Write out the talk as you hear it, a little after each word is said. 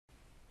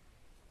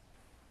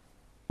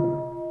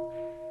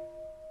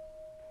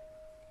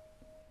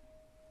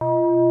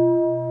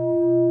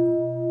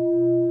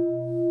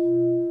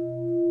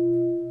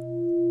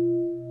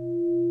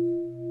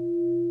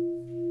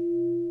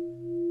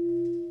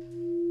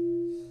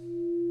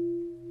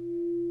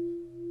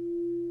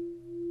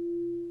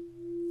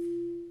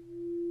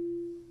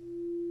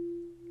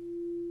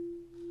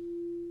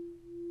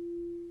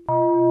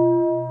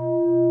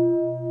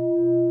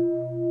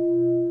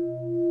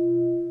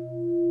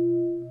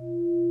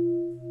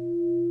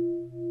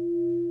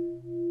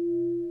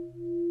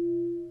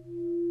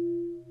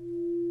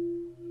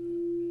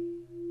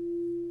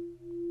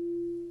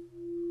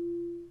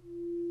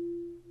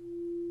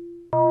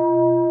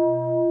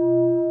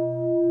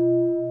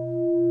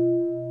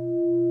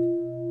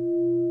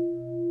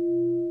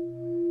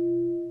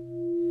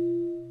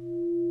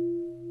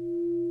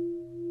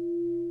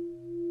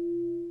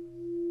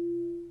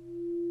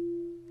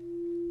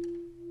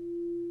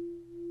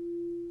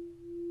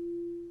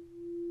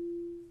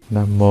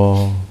Nam mô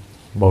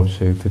Bổn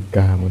Sư Thích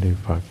Ca Mâu Ni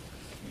Phật.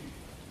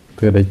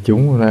 Thưa đại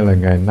chúng, hôm nay là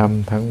ngày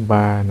 5 tháng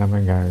 3 năm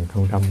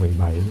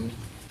 2017.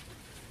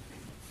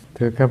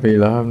 Thưa các vị,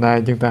 là hôm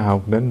nay chúng ta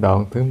học đến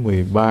đoạn thứ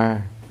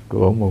 13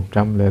 của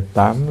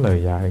 108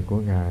 lời dạy của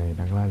Ngài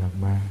Đặng Lai Lạt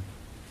Ma.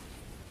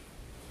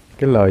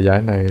 Cái lời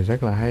dạy này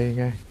rất là hay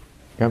nghe.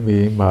 Các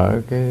vị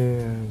mở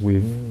cái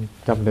quyển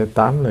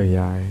 108 lời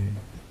dạy,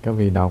 các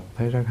vị đọc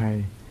thấy rất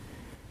hay.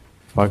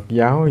 Phật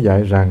giáo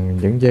dạy rằng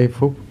những giây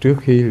phút trước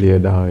khi lìa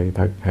đời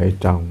thật hệ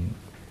trọng,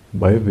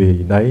 bởi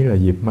vì đấy là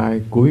dịp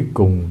mai cuối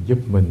cùng giúp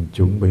mình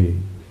chuẩn bị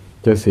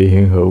cho sự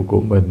hiện hữu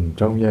của mình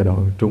trong giai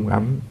đoạn trung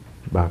ấm,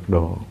 bạc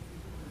độ.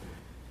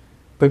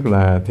 Tức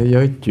là thế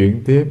giới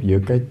chuyển tiếp giữa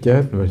cái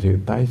chết và sự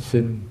tái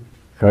sinh,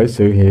 khởi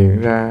sự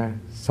hiện ra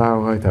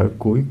sau hơi thở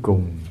cuối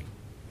cùng.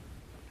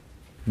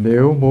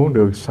 Nếu muốn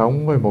được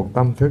sống với một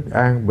tâm thức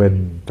an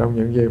bình trong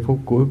những giây phút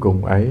cuối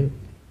cùng ấy,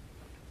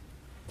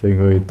 thì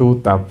người tu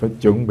tập phải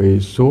chuẩn bị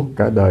suốt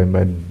cả đời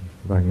mình,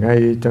 và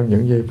ngay trong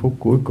những giây phút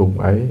cuối cùng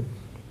ấy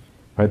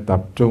phải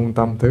tập trung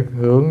tâm thức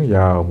hướng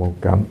vào một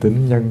cảm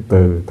tính nhân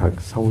từ thật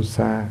sâu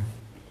xa,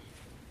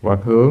 hoặc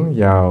hướng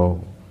vào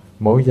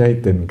mối dây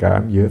tình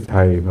cảm giữa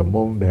thầy và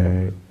môn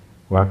đệ,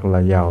 hoặc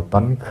là vào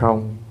tánh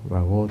không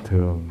và vô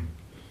thường,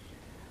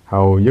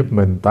 hầu giúp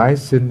mình tái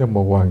sinh trong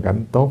một hoàn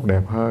cảnh tốt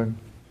đẹp hơn.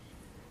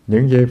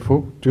 Những giây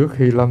phút trước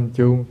khi lâm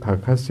chung thật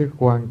hết sức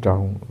quan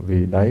trọng,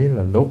 vì đấy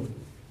là lúc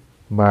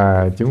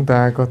mà chúng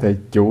ta có thể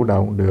chủ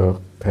động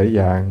được thể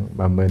dạng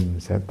mà mình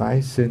sẽ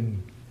tái sinh.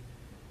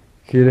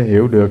 Khi đã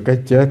hiểu được cái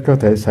chết có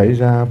thể xảy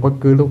ra bất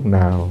cứ lúc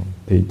nào,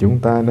 thì chúng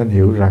ta nên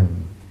hiểu rằng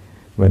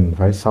mình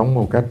phải sống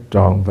một cách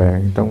trọn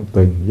vẹn trong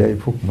từng giây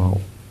phút một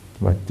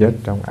và chết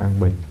trong an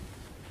bình.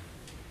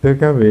 Thưa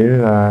các vị,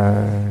 là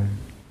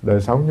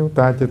đời sống chúng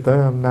ta cho tới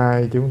hôm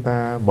nay, chúng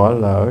ta bỏ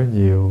lỡ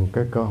nhiều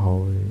cái cơ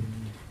hội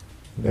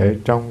để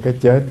trong cái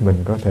chết mình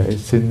có thể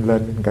sinh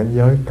lên cảnh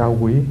giới cao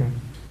quý.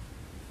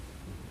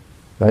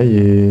 Tại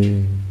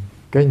vì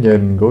cái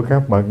nhìn của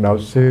các bậc đạo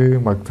sư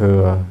Mật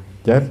Thừa,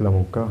 chết là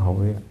một cơ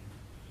hội.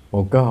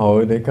 Một cơ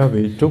hội để các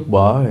vị trút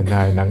bỏ hình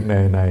hài nặng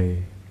nề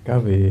này. Các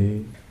vị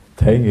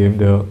thể nghiệm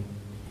được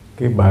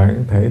cái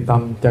bản thể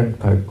tâm chân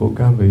thật của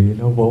các vị,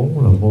 nó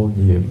vốn là vô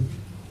nhiễm,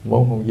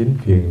 vốn không dính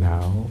phiền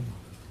não,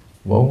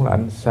 vốn là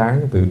ánh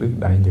sáng từ Đức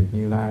Đại Nhật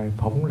Như Lai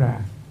phóng ra.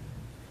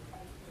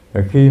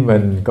 Và khi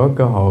mình có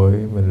cơ hội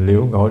mình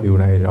liễu ngộ điều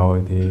này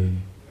rồi, thì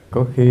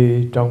có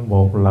khi trong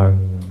một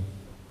lần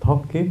thoát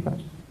kiếp,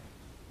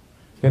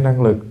 cái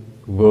năng lực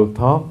vượt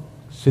thoát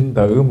sinh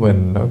tử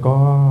mình nó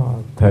có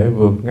thể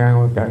vượt ngang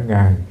qua cả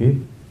ngàn kiếp.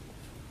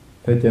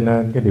 Thế cho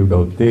nên cái điều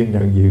đầu tiên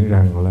nhận diện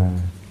rằng là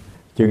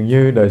chừng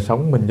như đời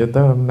sống mình cho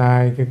tới hôm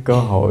nay, cái cơ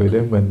hội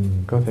để mình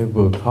có thể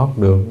vượt thoát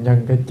được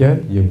nhân cái chết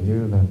dường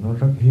như là nó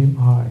rất hiếm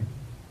hoi.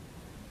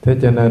 Thế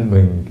cho nên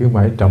mình cứ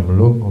mãi trầm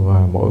luân,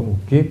 và mỗi một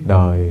kiếp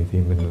đời thì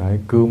mình lại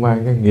cưu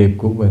mang cái nghiệp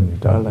của mình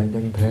trở lại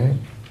nhân thế.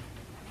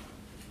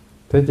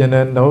 Thế cho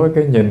nên đối với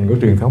cái nhìn của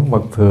truyền thống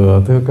Mật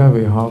Thừa, thưa các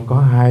vị, họ có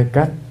hai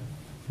cách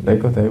để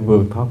có thể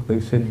vượt thoát tử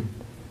sinh.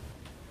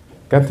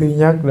 Cách thứ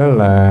nhất đó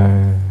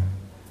là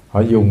họ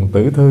dùng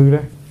tử thư đó.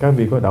 Các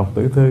vị có đọc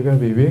tử thư các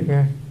vị biết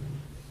nghe.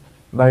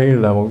 Đây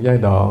là một giai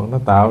đoạn nó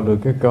tạo được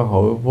cái cơ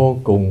hội vô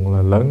cùng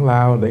là lớn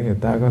lao để người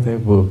ta có thể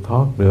vượt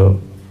thoát được,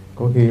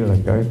 có khi là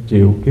cả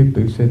triệu kiếp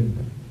tử sinh.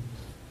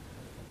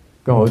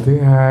 Cơ hội thứ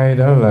hai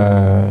đó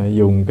là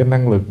dùng cái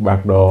năng lực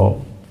bạc độ.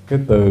 Cái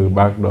từ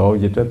bạc độ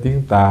dịch ra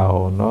tiếng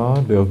Tàu, nó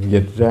được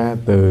dịch ra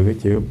từ cái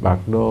chữ bạc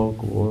đô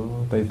của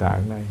Tây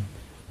Tạng này.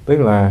 Tức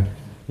là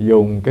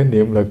dùng cái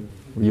niệm lực,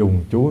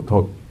 dùng chú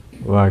thuật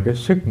và cái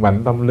sức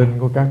mạnh tâm linh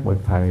của các bậc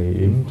thầy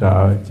yểm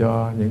trợ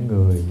cho những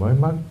người mới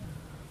mất.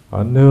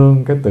 Họ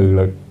nương cái từ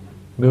lực,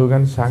 nương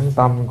ánh sáng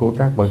tâm của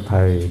các bậc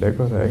thầy để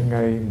có thể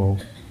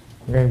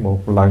ngay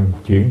một lần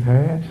chuyển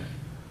thế,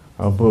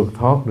 họ vượt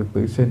thoát được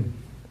tử sinh.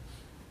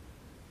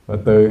 Và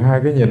từ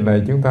hai cái nhìn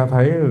này chúng ta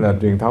thấy là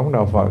truyền thống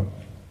đạo Phật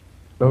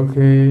đôi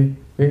khi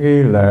cái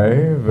nghi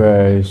lễ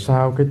về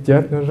sau cái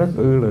chết nó rất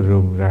là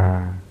rườm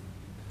rà.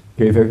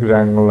 Kỳ thực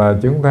rằng là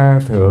chúng ta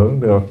thừa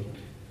hưởng được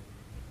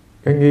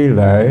cái nghi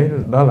lễ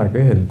đó là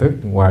cái hình thức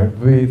ngoại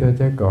vi thôi,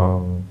 chứ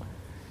còn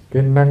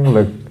cái năng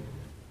lực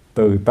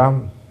từ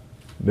tâm,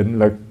 định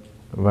lực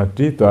và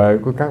trí tuệ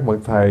của các bậc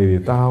thầy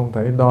thì ta không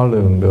thể đo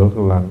lường được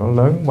là nó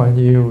lớn bao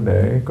nhiêu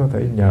để có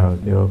thể nhờ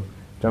được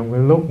trong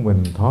cái lúc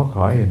mình thoát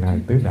khỏi hình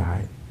hài tứ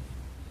đại.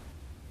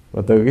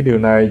 Và từ cái điều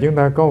này chúng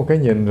ta có một cái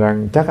nhìn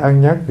rằng chắc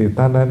ăn nhất thì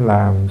ta nên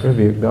làm cái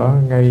việc đó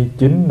ngay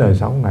chính đời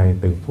sống này,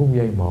 từng phút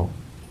giây một,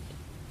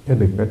 chứ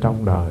đừng có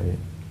trong đời.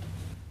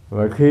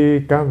 Và khi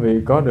các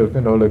vị có được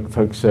cái nội lực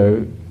thực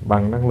sự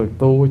bằng năng lực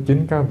tu của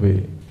chính các vị,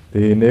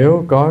 thì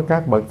nếu có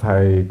các bậc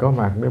thầy có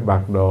mặt để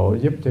bạc độ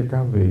giúp cho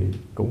các vị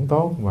cũng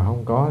tốt, mà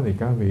không có thì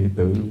các vị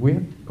tự quyết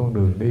con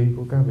đường đi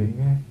của các vị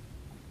nghe.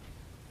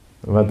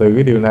 Và từ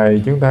cái điều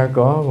này chúng ta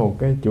có một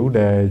cái chủ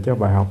đề cho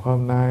bài học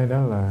hôm nay, đó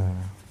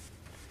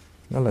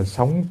là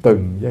sống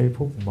từng giây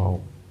phút một.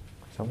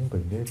 Sống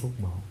từng giây phút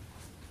một.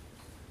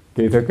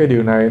 Kỳ thực cái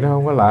điều này nó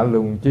không có lạ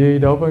lùng chi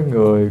đối với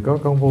người có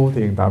công phu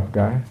thiền tập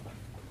cả.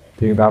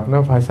 Thiền tập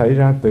nó phải xảy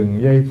ra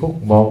từng giây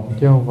phút một,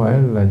 chứ không phải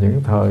là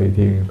những thời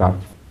thiền tập,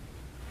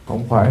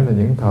 không phải là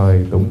những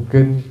thời tụng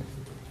kinh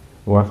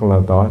hoặc là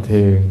tọa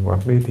thiền hoặc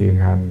đi thiền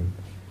hành,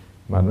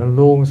 mà nó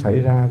luôn xảy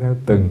ra theo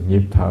từng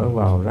nhịp thở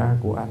vào ra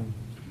của anh.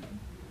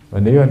 Và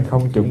nếu anh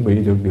không chuẩn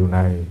bị được điều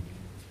này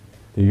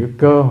thì cái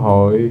cơ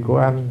hội của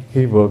anh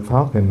khi vượt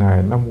thoát hình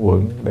hài năm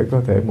uẩn để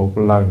có thể một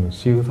lần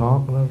siêu thoát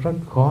nó rất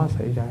khó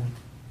xảy ra.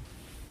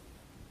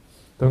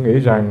 Tôi nghĩ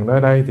rằng ở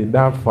đây thì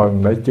đa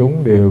phần đại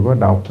chúng đều có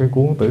đọc cái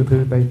cuốn Tử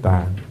Thư Tây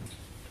Tạng,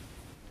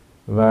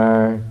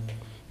 và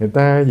người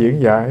ta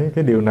diễn giải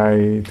cái điều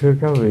này, thưa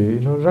các vị,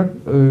 nó rất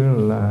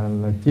là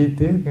chi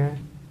tiết nha.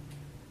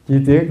 Chi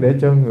tiết để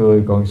cho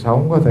người còn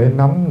sống có thể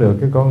nắm được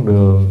cái con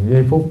đường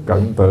giây phút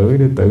cận tử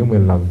để tự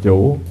mình làm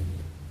chủ.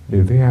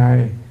 Điều thứ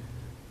hai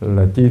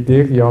là chi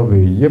tiết do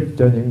vì giúp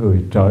cho những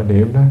người trợ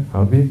niệm đó,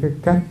 họ biết cái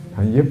cách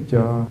họ giúp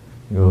cho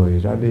người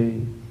ra đi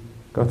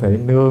có thể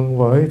nương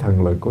với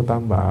thần lực của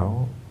Tam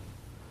Bảo,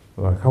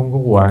 và không có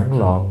hoảng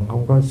loạn,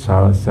 không có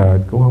sợ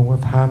sệt, cũng không có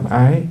tham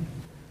ái,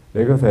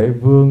 để có thể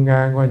vươn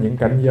ngang qua những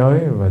cảnh giới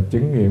và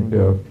chứng nghiệm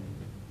được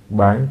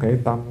bản thể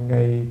tâm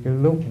ngay cái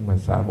lúc mà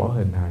xả bỏ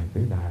hình hài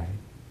tứ đại.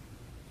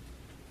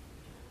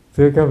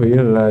 Thưa các vị,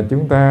 là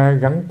chúng ta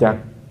gắn chặt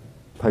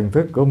thần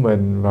thức của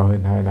mình vào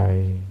hình hài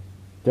này,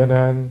 cho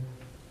nên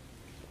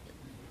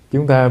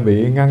chúng ta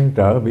bị ngăn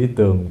trở, bị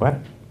tường vách,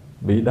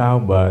 bị đau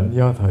bệnh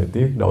do thời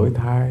tiết đổi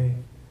thay,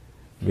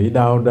 bị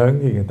đau đớn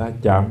khi người ta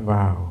chạm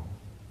vào.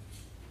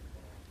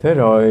 Thế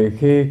rồi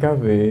khi các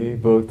vị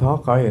vượt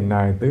thoát khỏi hình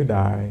hài tứ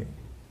đại,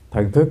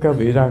 thần thức các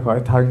vị ra khỏi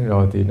thân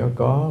rồi, thì nó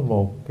có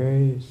một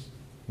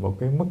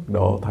cái mức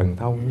độ thần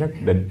thông nhất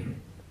định.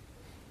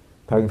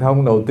 Thần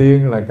thông đầu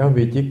tiên là các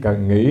vị chỉ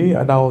cần nghĩ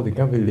ở đâu thì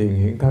các vị liền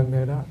hiện thân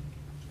nơi đó.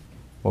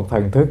 Một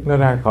thần thức nó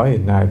ra khỏi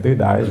hình hài tứ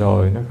đại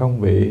rồi, nó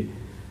không bị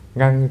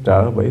ngăn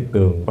trở bởi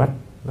tường vách,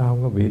 nó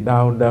không có bị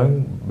đau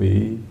đớn,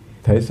 bị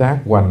thể xác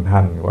hoành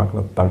hành hoặc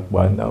là tật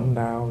bệnh ốm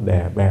đau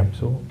đè bẹp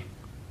xuống.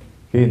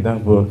 Khi người ta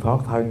vượt thoát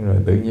thân rồi,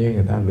 tự nhiên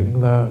người ta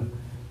lững lơ,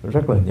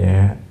 rất là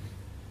nhẹ.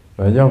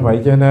 Và do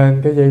vậy cho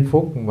nên cái giây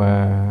phút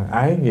mà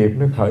ái nghiệp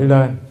nó khởi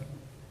lên,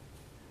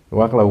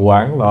 hoặc là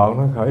hoảng loạn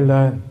nó khởi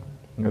lên,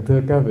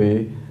 thưa các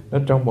vị, nó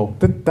trong một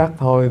tích tắc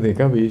thôi thì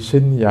các vị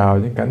sinh vào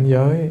những cảnh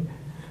giới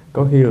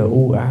có khi là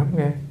u ám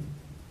nghe.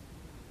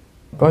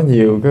 Có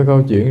nhiều cái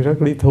câu chuyện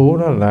rất lý thú,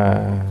 đó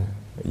là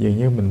dường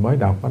như mình mới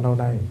đọc ở đâu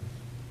đây.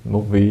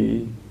 Một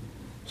vị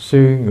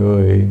sư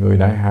người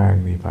Đại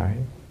Hàn thì phải,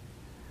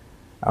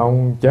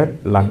 ông chết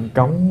lạnh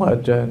cống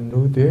ở trên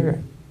núi tuyết,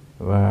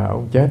 và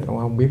ông chết, ông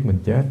không biết mình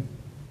chết.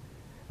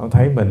 Ông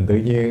thấy mình tự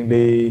nhiên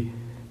đi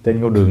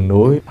trên con đường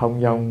núi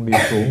thông dong đi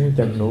xuống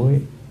chân núi.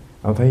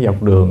 Ông thấy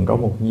dọc đường có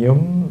một nhóm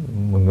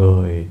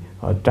người,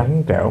 họ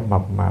trắng trẻo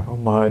mập mạp,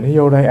 ông mời nó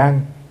vô đây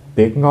ăn,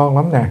 tiệc ngon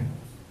lắm nè.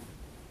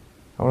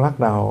 Ông lắc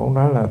đầu, ông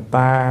nói là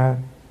ta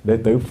đệ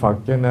tử Phật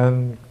cho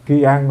nên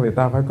khi ăn thì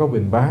ta phải có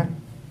bình bát,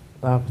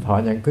 ta thọ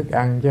nhận thức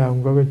ăn, chứ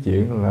không có cái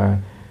chuyện là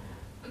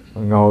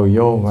ngồi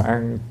vô mà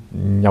ăn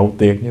nhậu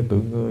tiệc như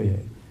tụi ngươi vậy.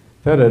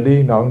 Thế rồi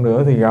đi đoạn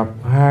nữa thì gặp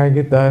hai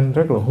cái tên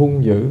rất là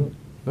hung dữ,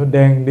 nó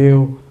đen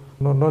điêu,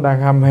 nó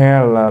đang hăm he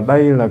là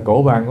đây là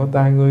cổ bàn của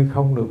ta, ngươi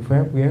không được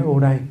phép ghé vô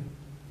đây.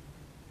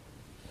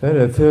 Thế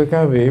rồi thưa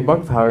các vị, bất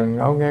thần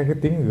ông nghe cái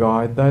tiếng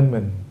gọi tên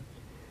mình.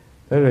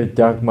 Thế rồi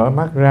chợt mở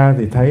mắt ra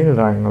thì thấy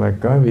rằng là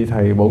có vị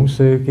thầy bổn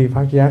sư khi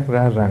phát giác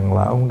ra rằng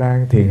là ông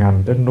đang thiền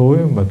hành trên núi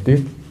mà tuyết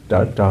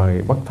trở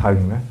trời bất thần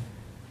đó.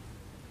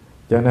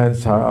 Cho nên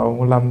sợ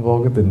ông lâm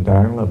vô cái tình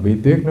trạng là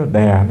bị tuyết nó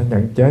đè, nó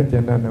nhận chết,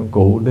 cho nên ông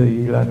cụ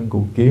đi lên, ông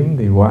cụ kiếm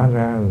thì hóa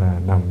ra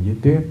là nằm dưới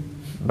tuyết,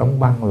 đóng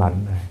băng lạnh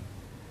rồi.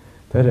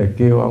 Thế rồi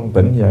kêu ông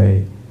tỉnh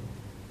dậy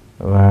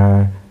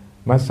và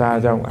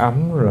massage cho ông ấm,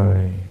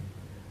 rồi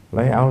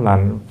lấy áo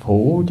lạnh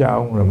phủ cho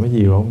ông, rồi mới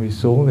dìu ông đi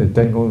xuống. Thì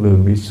trên con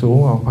đường đi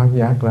xuống, ông phát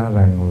giác ra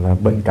rằng là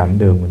bên cạnh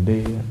đường mình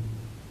đi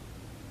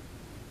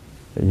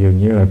thì dường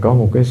như là có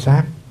một cái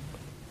xác,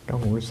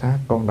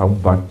 con động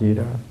vật gì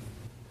đó,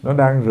 nó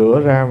đang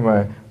rửa ra,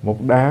 mà một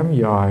đám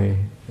giòi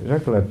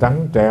rất là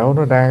trắng trẻo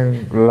nó đang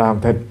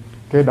làm thịt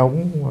cái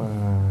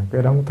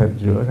đống thịt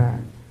rửa ra.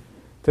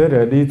 Thế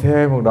rồi đi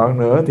thêm một đoạn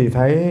nữa thì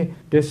thấy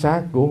cái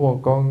xác của một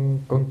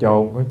con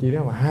chồn, con chi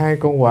đó, mà hai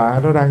con quạ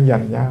nó đang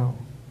giành nhau.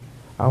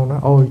 Ông nói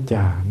ôi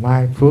chà,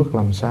 mai phước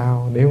làm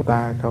sao, nếu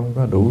ta không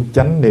có đủ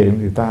chánh niệm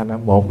thì ta đã,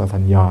 một là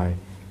thành giòi,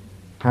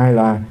 hai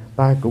là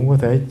ta cũng có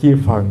thể chia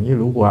phần với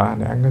lũ quạ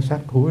để ăn cái xác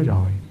thúi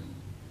rồi.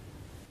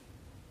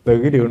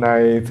 Từ cái điều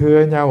này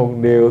thưa nhau một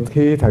điều,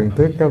 khi thần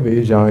thức các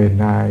vị rời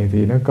này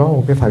thì nó có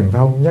một cái thần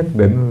thông nhất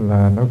định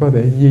là nó có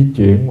thể di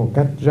chuyển một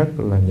cách rất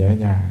là nhẹ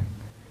nhàng.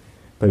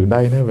 Từ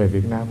đây nó về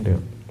Việt Nam được,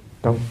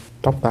 trong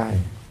tóc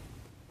tai.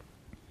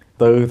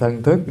 Từ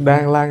thần thức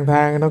đang lang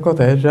thang, nó có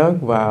thể rớt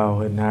vào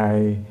hình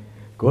hài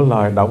của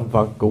loài động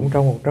vật cũng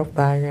trong một chốc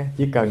tai nghe.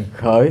 Chỉ cần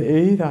khởi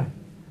ý thôi,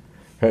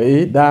 khởi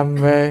ý đam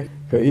mê,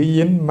 khởi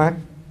ý dính mắt,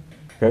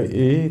 khởi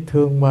ý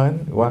thương mến,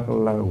 hoặc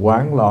là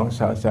hoảng loạn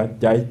sợ sệt,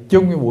 chạy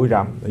chung với bụi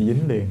rậm là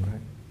dính liền thôi.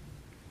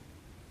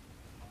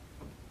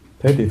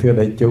 Thế thì thưa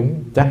đại chúng,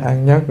 chắc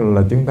ăn nhất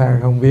là chúng ta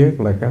không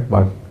biết là các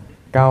bậc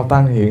cao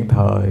tăng hiện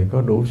thời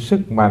có đủ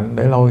sức mạnh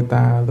để lôi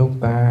ta lúc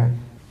ta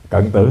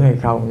cận tử hay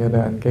không. Cho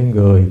nên cái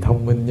người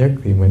thông minh nhất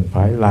thì mình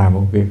phải làm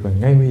một việc là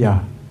ngay bây giờ,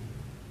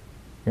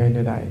 ngay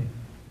nơi đây,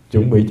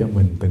 chuẩn bị cho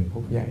mình từng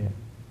phút giây.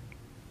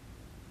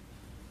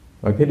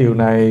 Và cái điều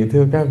này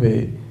thưa các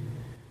vị,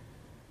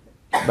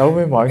 đối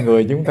với mọi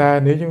người chúng ta,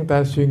 nếu chúng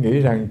ta suy nghĩ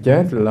rằng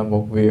chết là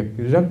một việc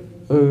rất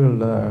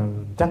là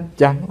chắc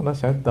chắn nó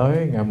sẽ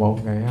tới ngày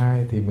 1, ngày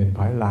 2 thì mình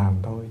phải làm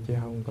thôi, chứ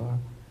không có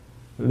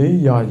lý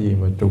do gì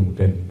mà trùng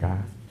trình cả.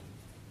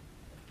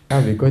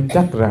 Các vị có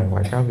chắc rằng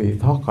là các vị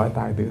thoát khỏi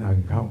tay tử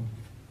thần không?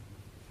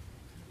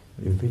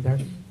 Điều thứ nhất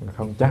là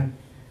không chắc.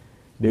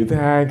 Điều thứ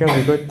hai, các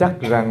vị có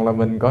chắc rằng là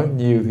mình có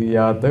nhiều thì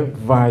giờ tới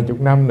vài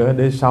chục năm nữa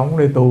để sống,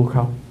 để tu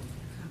không?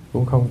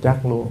 Cũng không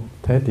chắc luôn.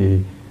 Thế thì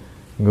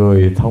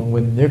người thông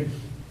minh nhất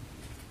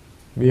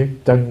biết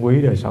trân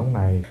quý đời sống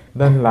này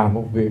nên làm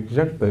một việc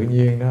rất tự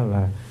nhiên, đó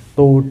là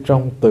tu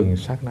trong từng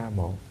sát na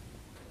một.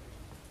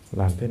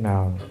 Làm thế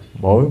nào?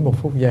 Mỗi một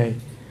phút giây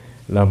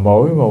là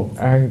mỗi một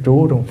an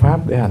trú trong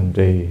Pháp để hành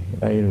trì.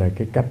 Đây là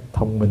cái cách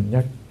thông minh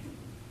nhất.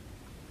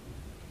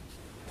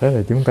 Thế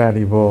là chúng ta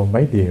đi vô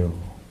mấy điều.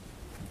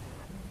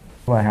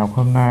 Bài học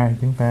hôm nay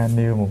chúng ta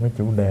nêu một cái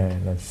chủ đề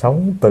là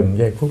sống từng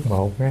giây phút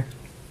một nhé.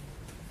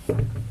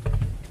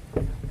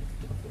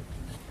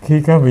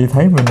 Khi các vị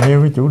thấy mình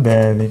nêu cái chủ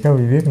đề thì các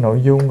vị biết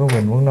nội dung của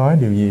mình muốn nói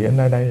điều gì ở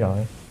nơi đây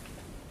rồi.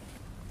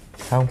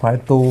 Không phải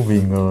tu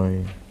vì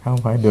người, không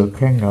phải được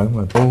khen ngợi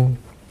mà tu,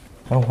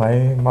 không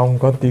phải mong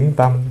có tiếng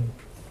tăm,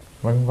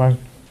 vân vân.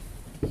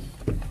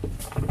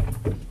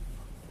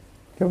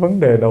 Cái vấn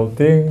đề đầu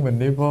tiên mình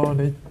đi vô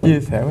để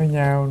chia sẻ với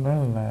nhau đó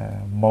là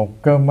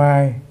một cơ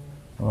may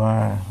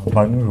và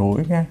vận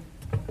rủi nha.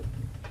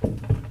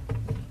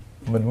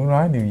 Mình muốn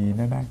nói điều gì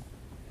nơi đây?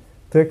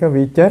 Thưa các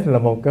vị, chết là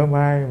một cơ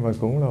may mà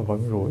cũng là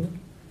vận rủi.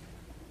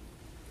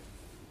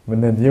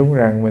 Mình hình dung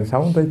rằng mình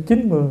sống tới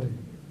 90,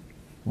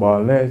 bò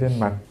lê trên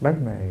mặt đất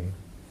này,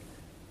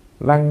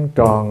 lăn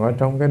tròn ở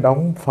trong cái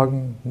đống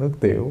phân nước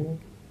tiểu.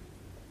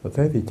 Và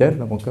thế thì chết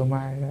là một cơ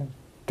may đó.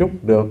 Trút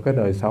được cái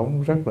đời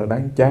sống rất là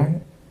đáng chán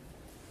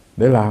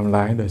để làm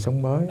lại đời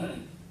sống mới.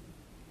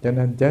 Cho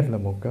nên chết là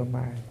một cơ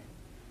may.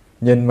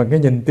 Nhìn mà cái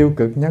nhìn tiêu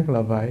cực nhất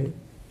là vậy.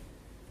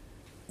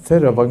 Thế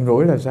rồi vận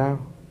rủi là sao?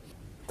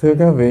 Thưa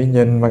các vị,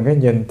 nhìn bằng cái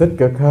nhìn tích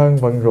cực hơn,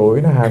 vận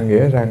rủi nó hàm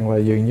nghĩa rằng là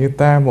dường như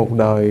ta một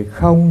đời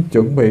không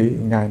chuẩn bị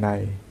ngày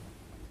này.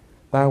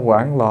 Ta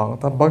hoảng loạn,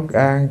 ta bất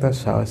an, ta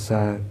sợ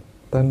sệt,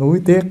 ta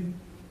nuối tiếc.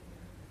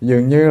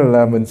 Dường như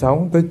là mình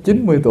sống tới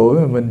 90 tuổi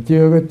mà mình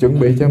chưa có chuẩn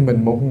bị cho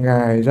mình một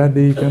ngày ra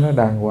đi cho nó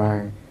đàng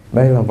hoàng.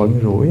 Đây là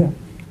vận rủi.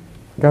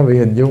 Các vị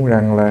hình dung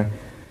rằng là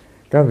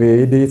các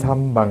vị đi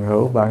thăm bằng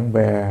hữu bạn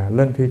bè,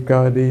 lên phi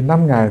cơ đi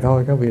 5 ngày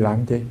thôi, các vị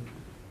làm gì?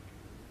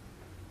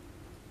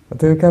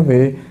 Thưa các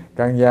vị,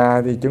 càng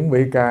già thì chuẩn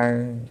bị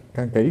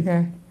càng kỹ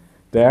nha.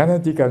 Trẻ nó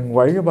chỉ cần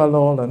quẩy cái ba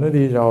lô là nó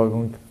đi rồi,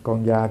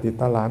 còn già thì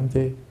ta làm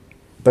chi?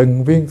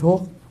 Từng viên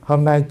thuốc,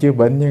 hôm nay chưa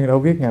bệnh nhưng đâu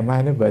biết ngày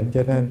mai nó bệnh,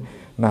 cho nên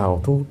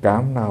nào thuốc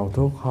cảm, nào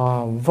thuốc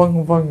ho,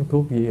 vân vân,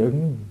 thuốc dị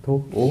ứng,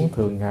 thuốc uống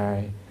thường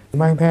ngày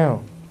mang theo.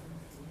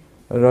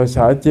 Rồi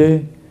sợ chi?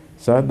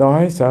 Sợ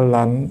đói, sợ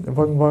lạnh,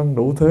 vân vân,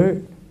 đủ thứ.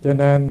 Cho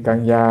nên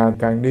càng già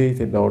càng đi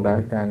thì đồ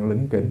đạc càng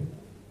lỉnh kỉnh.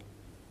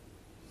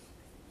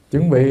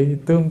 Chuẩn bị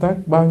tươm tất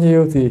bao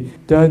nhiêu thì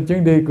trên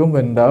chuyến đi của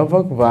mình đỡ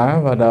vất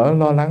vả và đỡ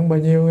lo lắng bao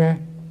nhiêu nghe.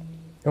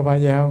 Có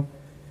phải vậy không?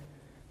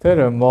 Thế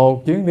rồi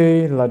một chuyến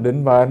đi là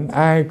định mệnh,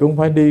 ai cũng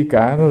phải đi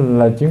cả,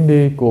 là chuyến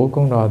đi của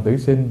con đò tử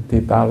sinh, thì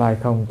ta lại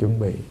không chuẩn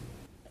bị.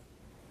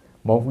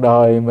 Một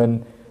đời mình,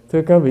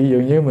 thưa các vị,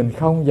 dường như mình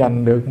không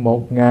dành được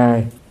một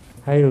ngày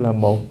hay là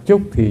một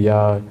chút thì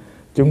giờ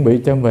chuẩn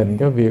bị cho mình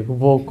cái việc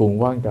vô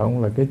cùng quan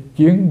trọng là cái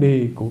chuyến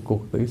đi của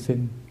cuộc tử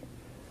sinh.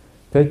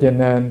 Thế cho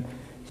nên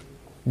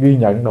ghi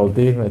nhận đầu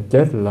tiên là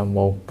chết là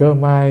một cơ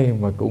may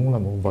mà cũng là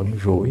một vận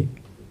rủi.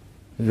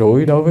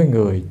 Rủi đối với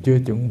người chưa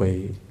chuẩn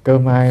bị, cơ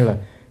may là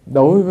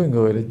đối với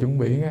người đã chuẩn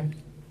bị nghe.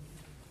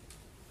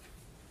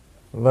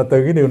 Và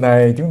từ cái điều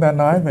này chúng ta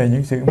nói về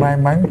những sự may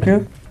mắn trước.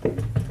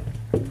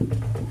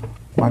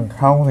 Bằng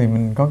không thì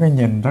mình có cái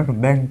nhìn rất là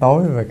đen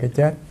tối về cái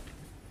chết.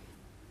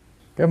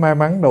 Cái may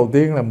mắn đầu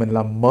tiên là mình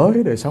làm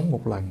mới đời sống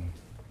một lần.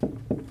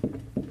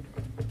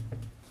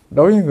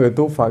 Đối với người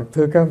tu Phật,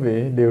 thưa các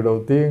vị, điều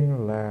đầu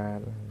tiên là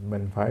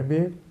mình phải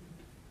biết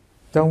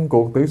trong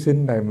cuộc tử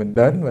sinh này mình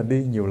đến và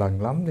đi nhiều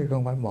lần lắm chứ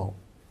không phải một.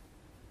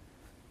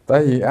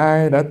 Tại vì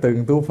ai đã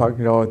từng tu Phật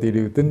rồi thì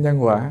đều tin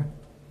nhân quả.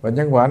 Và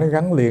nhân quả nó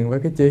gắn liền với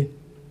cái chi?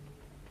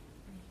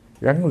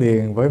 Gắn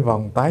liền với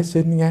vòng tái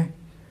sinh nha.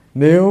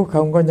 Nếu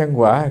không có nhân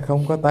quả,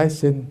 không có tái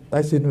sinh.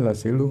 Tái sinh là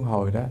sự luân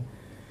hồi đó.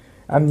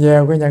 Anh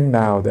gieo cái nhân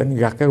nào thì anh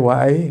gặt cái quả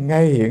ấy.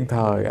 Ngay hiện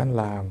thời anh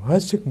làm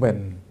hết sức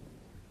mình.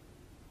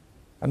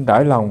 Anh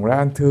trải lòng ra,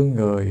 anh thương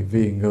người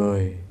vì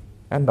người.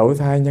 Anh đổi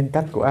thay nhân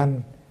cách của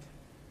anh.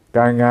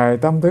 Càng ngày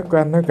tâm thức của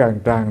anh nó càng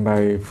tràn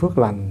đầy phước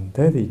lành.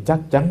 Thế thì chắc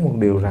chắn một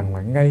điều rằng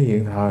là ngay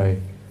hiện thời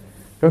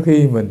có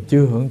khi mình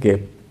chưa hưởng kịp.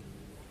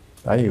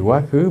 Tại vì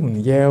quá khứ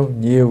mình gieo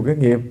nhiều cái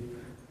nghiệp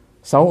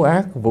xấu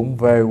ác vụng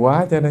về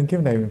quá cho nên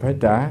kiếp này mình phải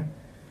trả.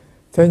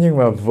 Thế nhưng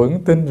mà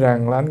vững tin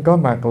rằng là anh có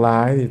mặt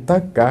lại thì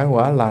tất cả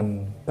quả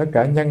lành, tất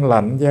cả nhân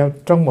lành gieo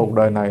trong một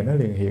đời này nó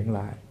liền hiện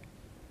lại.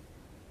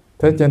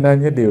 Thế cho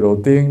nên cái điều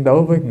đầu tiên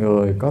đối với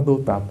người có tu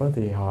tập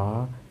thì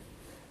họ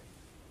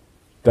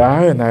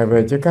trả cái này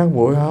về cho các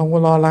buổi, họ không có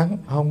lo lắng,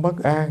 không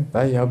bất an.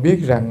 Tại vì họ biết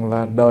rằng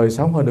là đời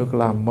sống họ được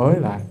làm mới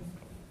lại,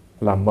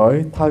 làm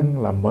mới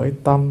thân, làm mới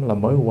tâm,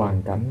 làm mới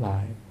hoàn cảnh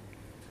lại,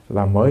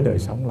 làm mới đời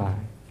sống lại.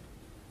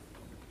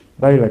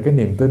 Đây là cái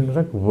niềm tin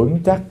rất vững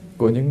chắc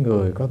của những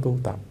người có tu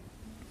tập.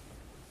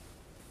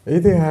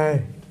 Ý thứ hai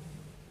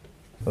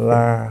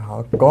là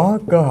họ có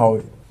cơ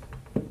hội.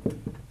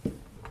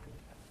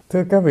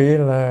 Thưa các vị,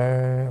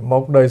 là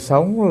một đời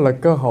sống là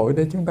cơ hội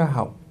để chúng ta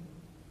học.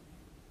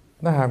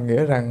 Nó hàm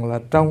nghĩa rằng là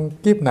trong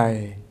kiếp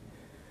này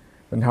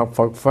mình học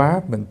Phật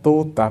Pháp, mình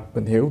tu tập,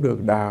 mình hiểu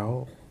được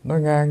đạo, nó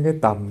ngang cái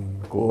tầm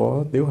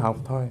của tiểu học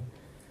thôi.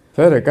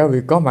 Thế rồi các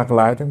vị có mặt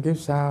lại trong kiếp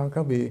sau,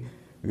 các vị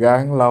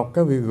gạn lọc,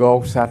 các vị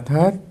gột sạch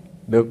hết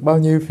được bao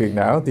nhiêu phiền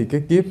não, thì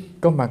cái kiếp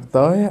có mặt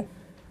tới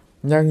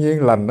nhân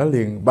duyên lành nó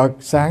liền bật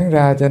sáng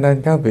ra. Cho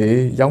nên các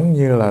vị giống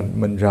như là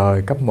mình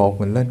rời cấp 1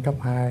 mình lên cấp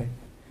 2,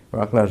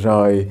 hoặc là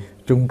rời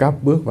trung cấp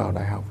bước vào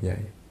đại học vậy.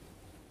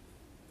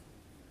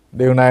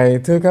 Điều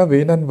này thưa các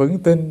vị nên vững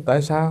tin.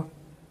 Tại sao?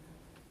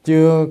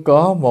 Chưa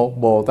có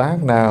một Bồ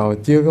Tát nào,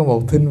 chưa có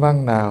một Thinh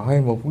Văn nào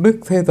hay một Đức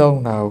Thế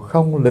Tôn nào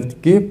không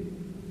lịch kiếp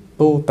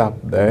tu tập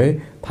để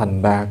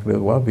thành đạt được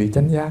quả vị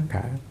chánh giác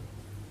cả.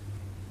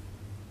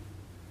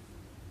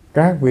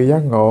 Các vị giác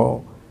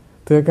ngộ,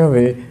 thưa các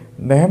vị,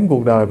 ném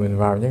cuộc đời mình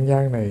vào nhân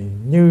gian này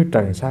như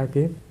trần sa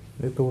kiếp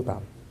để tu tập.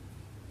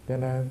 Cho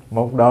nên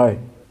một đời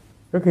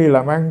có khi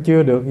làm ăn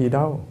chưa được gì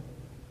đâu.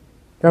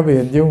 Các vị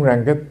hình dung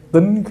rằng cái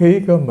tính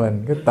khí của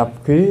mình, cái tập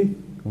khí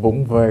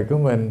vụng về của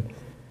mình,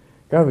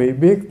 các vị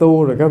biết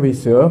tu rồi các vị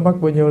sửa mất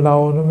bao nhiêu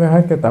lâu nó mới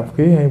hết cái tập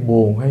khí hay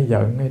buồn hay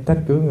giận hay trách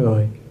cứ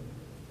người?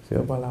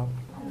 Sửa bao lâu?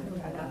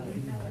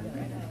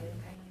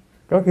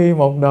 Có khi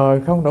một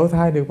đời không đổi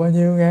thay được bao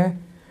nhiêu nghe.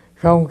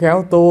 Không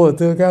khéo tu rồi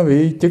thưa các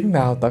vị, chứng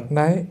nào tật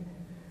nấy.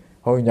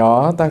 Hồi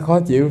nhỏ ta khó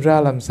chịu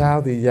ra làm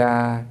sao thì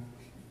già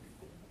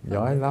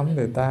giỏi lắm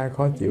thì ta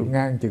khó chịu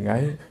ngang chừng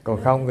ấy.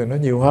 Còn không thì nó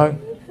nhiều hơn.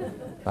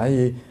 Tại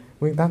vì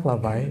nguyên tắc là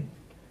vậy.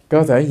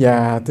 Cơ thể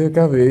già thưa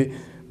các vị,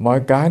 mọi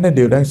cái nó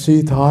đều đang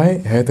suy thoái,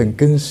 hệ thần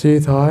kinh suy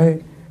thoái,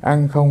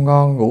 ăn không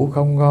ngon, ngủ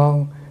không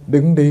ngon,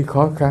 đứng đi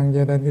khó khăn,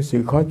 cho nên cái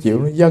sự khó chịu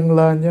nó dâng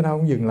lên chứ nó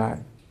không dừng lại.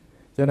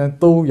 Cho nên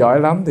tu giỏi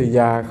lắm thì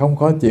già không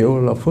khó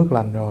chịu là phước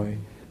lành rồi.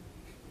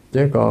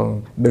 Chứ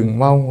còn đừng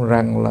mong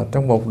rằng là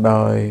trong một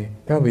đời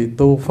các vị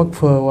tu phất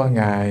phơ qua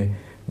ngày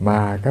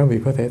mà các vị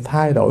có thể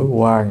thay đổi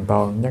hoàn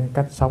toàn nhân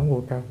cách sống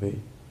của các vị,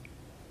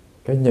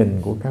 cái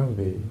nhìn của các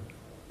vị,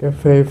 cái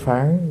phê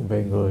phán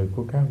về người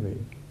của các vị.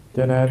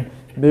 Cho nên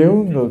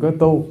nếu người có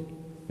tu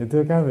thì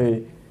thưa các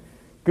vị,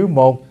 cứ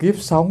một kiếp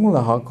sống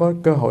là họ có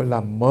cơ hội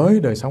làm mới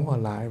đời sống họ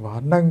lại, và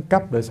họ nâng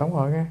cấp đời sống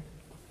họ nghe.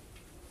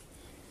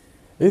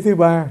 Ý thứ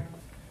ba,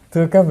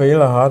 thưa các vị,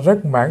 là họ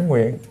rất mãn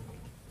nguyện.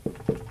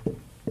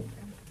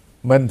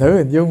 Mình thử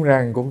hình dung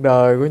rằng cuộc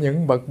đời của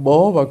những bậc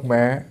bố, bậc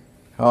mẹ,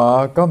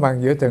 họ có mặt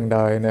giữa trần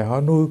đời này,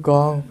 họ nuôi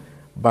con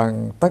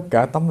bằng tất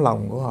cả tấm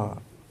lòng của họ.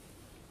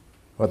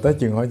 Và tới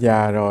chừng họ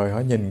già rồi, họ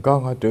nhìn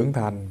con họ trưởng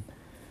thành,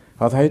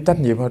 họ thấy trách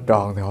nhiệm họ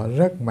tròn thì họ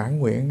rất mãn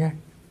nguyện nghe.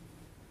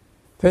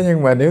 Thế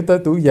nhưng mà nếu tới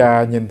tuổi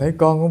già nhìn thấy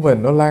con của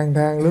mình nó lang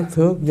thang lướt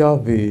thước, do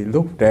vì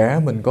lúc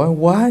trẻ mình có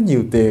quá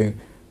nhiều tiền,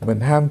 mình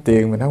ham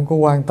tiền, mình không có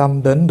quan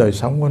tâm đến đời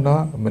sống của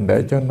nó, mình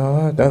để cho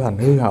nó trở thành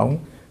hư hỏng.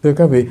 Thưa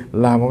các vị,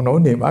 là một nỗi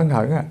niềm ân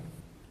hận á.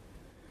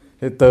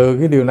 Thì từ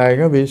cái điều này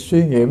các vị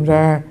suy nghiệm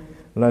ra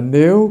là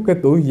nếu cái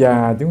tuổi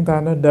già chúng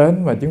ta nó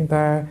đến mà chúng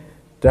ta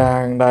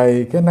tràn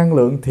đầy cái năng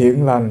lượng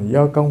thiện lành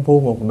do công phu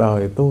một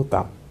đời tu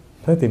tập,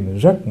 thế thì mình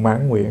rất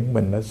mãn nguyện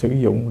mình đã sử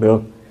dụng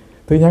được.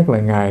 Thứ nhất là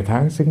ngày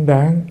tháng xứng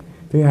đáng,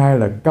 thứ hai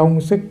là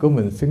công sức của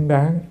mình xứng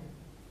đáng,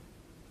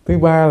 thứ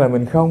ba là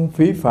mình không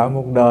phí phạm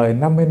một đời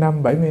 50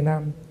 năm, 70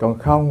 năm. Còn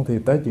không thì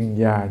tới chừng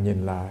già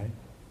nhìn lại,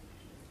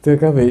 thưa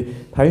các vị,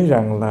 thấy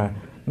rằng là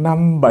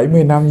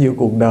 50-70 năm nhiều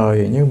cuộc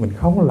đời nhưng mình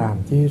không làm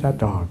chi ra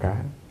trò cả.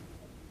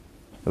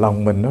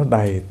 Lòng mình nó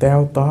đầy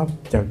teo tóp,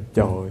 chật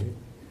chội,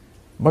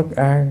 bất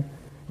an.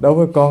 Đối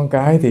với con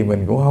cái thì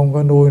mình cũng không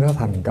có nuôi nó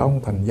thành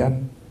công, thành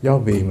danh, do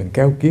vì mình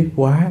keo kiết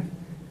quá.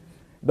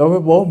 Đối với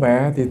bố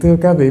mẹ thì thưa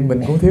các vị,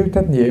 mình cũng thiếu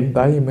trách nhiệm,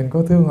 tại vì mình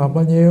có thương họ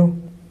bao nhiêu.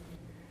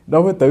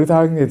 Đối với tự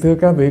thân thì thưa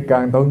các vị,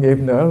 càng tội nghiệp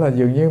nữa là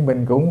dường như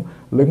mình cũng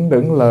lững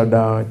đững lờ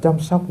đờ chăm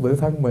sóc tự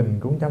thân mình,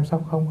 cũng chăm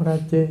sóc không có ra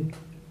chi.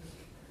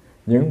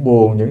 Những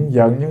buồn, những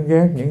giận, những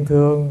ghét, những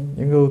thương,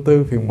 những ưu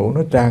tư phiền muộn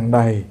nó tràn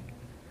đầy.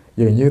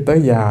 Dường như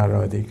tới già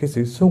rồi thì cái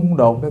sự xung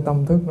đột cái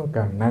tâm thức nó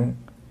càng nặng.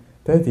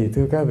 Thế thì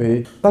thưa các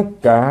vị, tất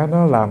cả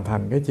nó làm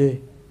thành cái chi?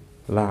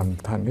 Làm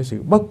thành cái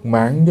sự bất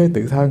mãn với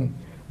tự thân,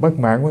 bất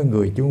mãn với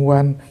người chung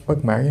quanh,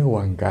 bất mãn với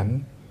hoàn cảnh.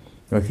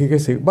 Rồi khi cái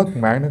sự bất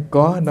mãn nó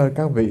có ở nơi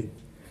các vị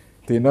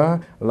thì nó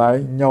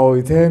lại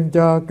nhồi thêm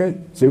cho cái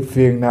sự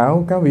phiền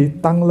não các vị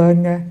tăng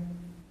lên nghe.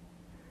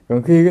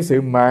 Còn khi cái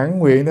sự mãn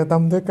nguyện trong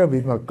tâm thức các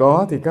vị mà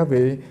có, thì các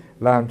vị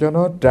làm cho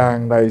nó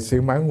tràn đầy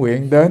sự mãn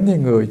nguyện đến với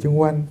người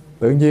xung quanh.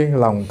 Tự nhiên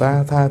lòng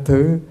ta tha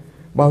thứ,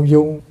 bao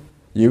dung,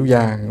 dịu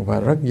dàng và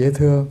rất dễ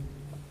thương.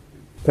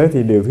 Thế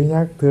thì điều thứ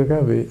nhất, thưa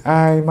các vị,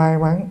 ai may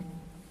mắn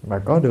mà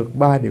có được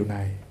 3 điều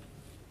này,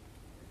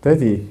 thế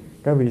thì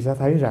các vị sẽ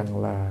thấy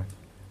rằng là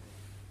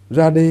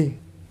ra đi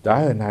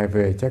trả lời này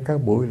về cho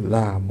các buổi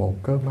là một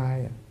cơ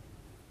may.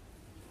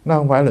 Nó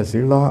không phải là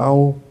sự lo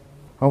âu,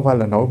 không phải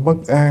là nỗi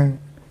bất an,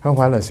 không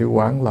phải là sự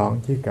hoảng loạn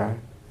chứ cả.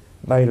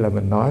 Đây là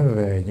mình nói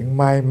về những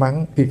may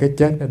mắn khi cái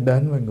chết nó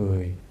đến với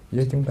người,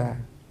 với chúng ta.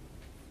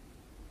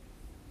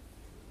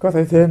 Có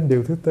thể thêm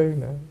điều thứ tư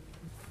nữa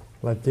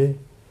là chi?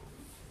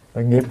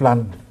 Là nghiệp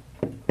lành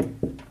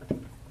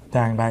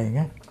tràn đầy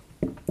nhé.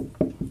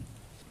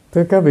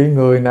 Thưa các vị,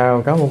 người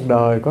nào cả một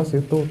đời có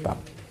sự tu tập,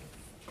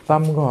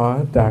 tâm của họ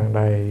tràn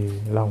đầy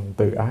lòng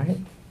từ ái,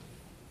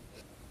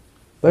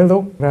 tới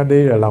lúc ra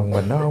đi là lòng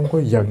mình nó không có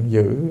giận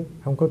dữ,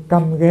 không có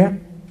căm ghét,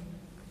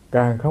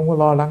 càng không có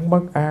lo lắng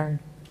bất an.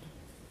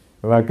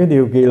 Và cái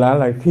điều kỳ lạ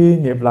là khi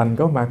nghiệp lành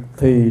có mặt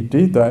thì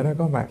trí tuệ nó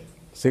có mặt,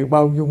 sự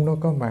bao dung nó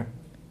có mặt,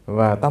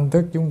 và tâm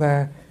thức chúng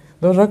ta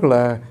nó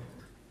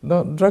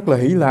rất là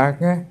hỷ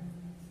lạc nghe.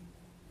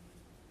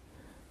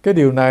 Cái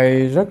điều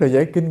này rất là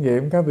dễ kinh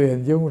nghiệm. Các vị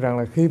hình dung rằng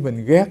là khi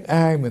mình ghét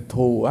ai, mình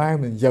thù ai,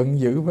 mình giận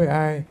dữ với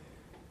ai,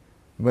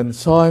 mình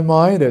soi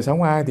mói đời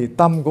sống ai, thì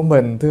tâm của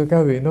mình, thưa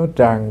các vị, nó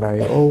tràn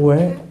đầy ô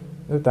uế,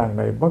 nó tràn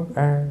đầy bất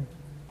an,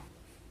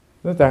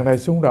 nó tràn đầy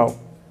xung đột,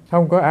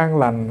 không có an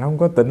lành, không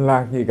có tịnh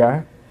lạc gì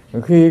cả.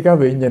 Khi các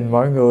vị nhìn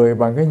mọi người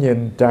bằng cái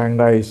nhìn tràn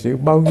đầy sự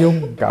bao dung,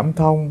 cảm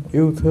thông,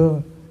 yêu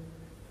thương,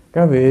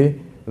 các vị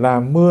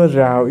làm mưa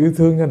rào yêu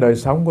thương cho đời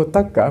sống của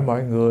tất cả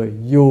mọi người,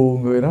 dù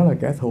người đó là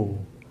kẻ thù,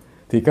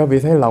 thì các vị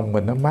thấy lòng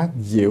mình nó mát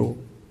dịu,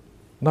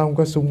 nó không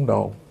có xung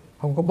đột,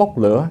 không có bốc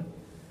lửa.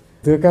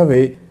 Thưa các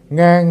vị,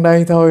 ngang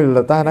đây thôi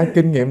là ta đã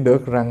kinh nghiệm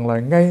được rằng là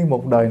ngay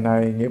một đời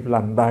này nghiệp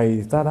lành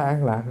đầy, ta đã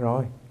an lạc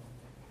rồi.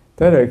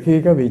 Thế rồi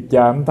khi các vị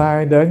chạm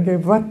tay đến cái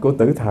vách của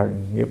tử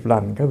thần nghiệp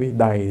lành, các vị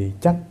đầy, thì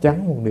chắc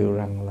chắn một điều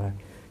rằng là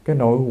cái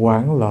nỗi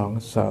hoảng loạn,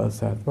 sợ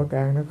sệt, bất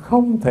an nó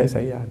không thể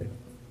xảy ra được.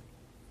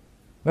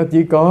 Nó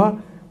chỉ có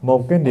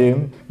một cái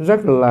niệm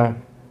rất là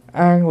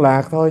an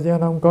lạc thôi, chứ nó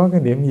không có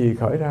cái niệm gì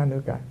khởi ra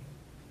nữa cả.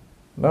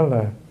 Đó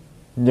là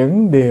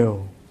những điều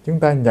chúng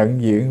ta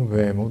nhận diện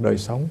về một đời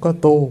sống có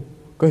tu,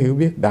 có hiểu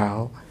biết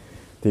đạo,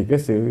 thì cái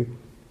sự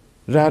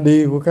ra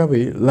đi của các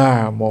vị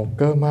là một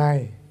cơ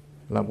may,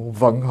 là một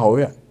vận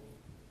hội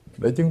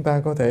để chúng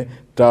ta có thể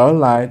trở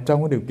lại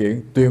trong cái điều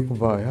kiện tuyệt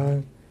vời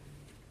hơn,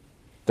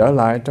 trở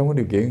lại trong cái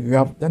điều kiện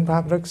gặp chánh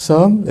pháp rất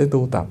sớm để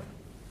tu tập.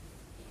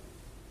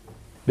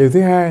 Điều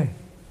thứ hai,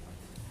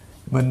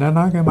 mình đã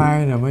nói cái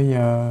may rồi, bây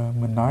giờ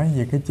mình nói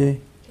về cái chi?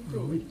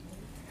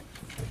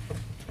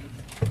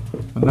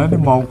 Mình nói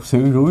đến một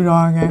sự rủi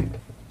ro nghe.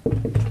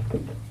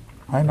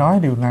 Phải nói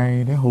điều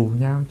này để hù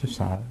nhau cho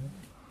sợ.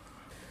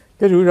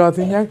 Cái rủi ro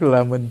thứ nhất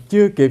là mình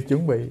chưa kịp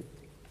chuẩn bị.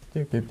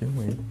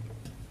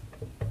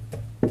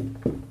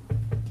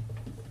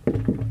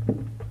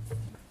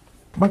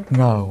 Bất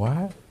ngờ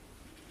quá.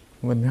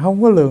 Mình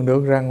không có lường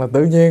được rằng là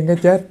tự nhiên cái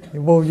chết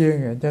vô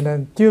duyên, cho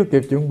nên chưa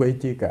kịp chuẩn bị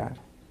chi cả.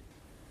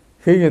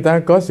 Khi người ta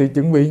có sự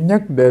chuẩn bị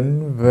nhất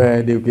định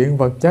về điều kiện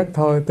vật chất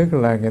thôi, tức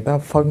là người ta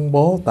phân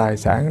bố tài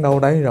sản đâu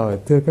đấy rồi,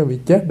 thưa các vị,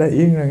 chết đã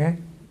yên rồi nghe.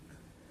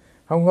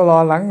 Không có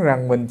lo lắng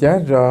rằng mình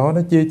chết rồi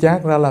nó chia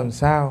chác ra làm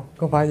sao,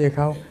 có phải vậy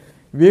không?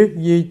 Viết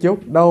di chúc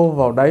đâu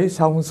vào đấy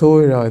xong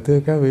xuôi rồi, thưa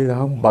các vị, là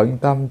không bận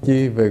tâm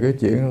chi về cái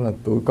chuyện là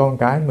tụi con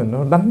cái mình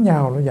nó đánh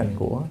nhau, nó giành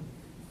của.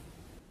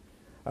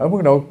 Ở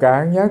mức độ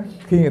cạn nhất,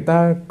 khi người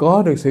ta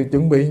có được sự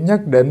chuẩn bị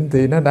nhất định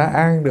thì nó đã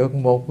an được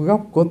một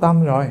góc của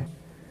tâm rồi.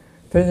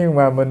 Thế nhưng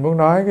mà mình muốn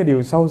nói cái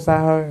điều sâu xa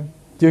hơn.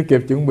 Chưa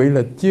kịp chuẩn bị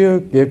là chưa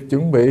kịp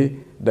chuẩn bị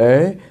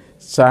để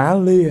xả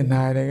ly hình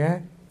hài này nghe.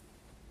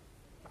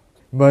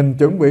 Mình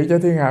chuẩn bị cho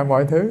thiên hạ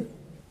mọi thứ,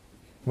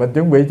 mình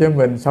chuẩn bị cho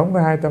mình sống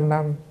tới 200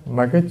 năm,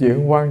 mà cái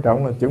chuyện quan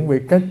trọng là chuẩn bị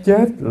cái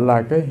chết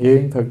là cái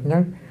hiện thực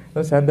nhất,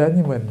 nó sẽ đến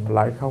với mình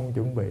lại không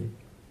chuẩn bị.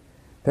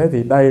 Thế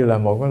thì đây là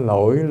một cái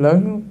lỗi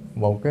lớn,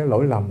 một cái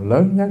lỗi lầm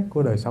lớn nhất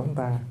của đời sống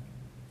ta.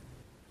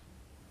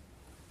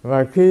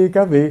 Và khi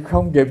các vị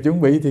không kịp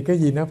chuẩn bị thì cái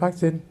gì nó phát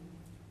sinh?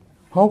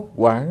 Hốt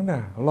hoảng nè,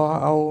 lo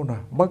âu nè,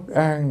 bất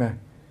an nè,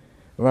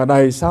 và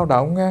đầy xao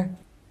động nghe.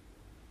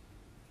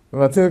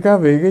 Và thưa các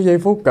vị, cái giây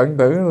phút cận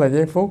tử là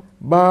giây phút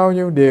bao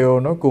nhiêu điều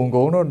nó cuồn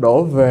cuộn, nó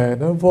đổ về,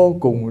 nó vô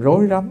cùng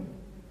rối rắm.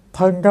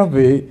 Thân các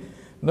vị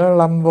nó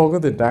lâm vô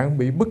cái tình trạng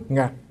bị bức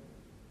ngặt.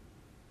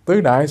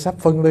 Tứ đại sắp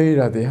phân ly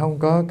rồi thì không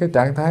có cái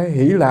trạng thái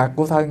hỷ lạc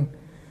của thân,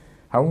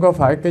 không có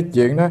phải cái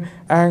chuyện đó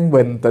an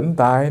bình tĩnh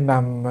tại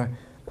nằm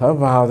thở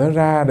vào thở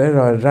ra để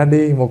rồi ra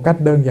đi một cách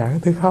đơn giản,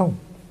 thứ không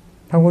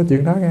có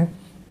chuyện đó nghe.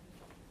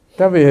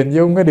 Các vị hình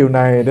dung cái điều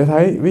này để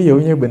thấy, ví dụ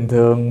như bình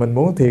thường mình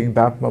muốn thiền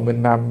tập mà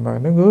mình nằm mà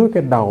nó ngứa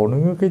cái đầu, nó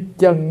ngứa cái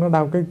chân, nó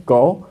đau cái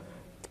cổ,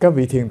 các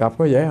vị thiền tập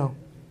có dễ không?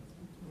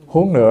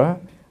 Huống nữa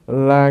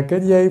là cái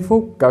giây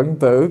phút cận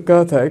tử,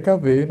 cơ thể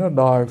các vị nó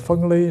đòi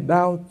phân ly,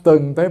 đau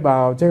từng tế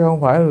bào, chứ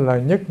không phải là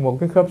nhức một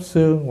cái khớp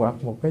xương hoặc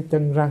một cái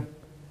chân răng.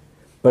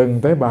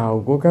 Từng tế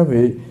bào của các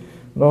vị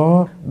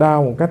nó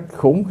đau một cách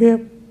khủng khiếp,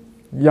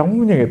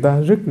 giống như người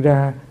ta rứt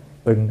ra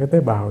từng cái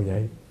tế bào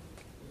vậy.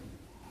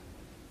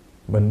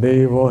 Mình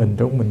đi vô hình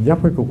trung mình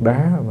dấp cái cục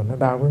đá mà nó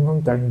đau cái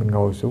ngón chân, mình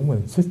ngồi xuống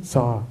mình xích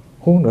xoa.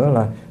 Huống nữa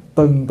là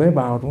từng tế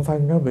bào trong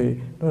thân các vị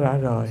nó đã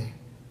rời,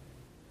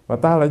 và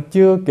ta lại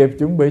chưa kịp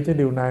chuẩn bị cho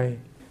điều này.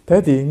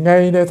 Thế thì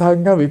ngay nơi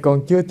thân các vị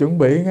còn chưa chuẩn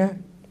bị nhé.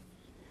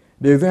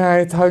 Điều thứ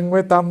hai, thân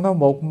với tâm nó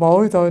một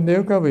mối thôi.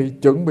 Nếu các vị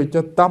chuẩn bị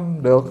cho tâm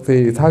được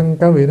thì thân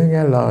các vị nó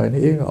nghe lời, nó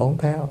yên ổn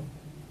theo.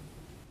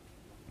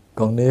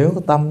 Còn nếu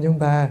tâm chúng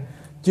ta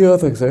chưa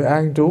thực sự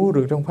an trú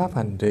được trong pháp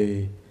hành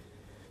trì,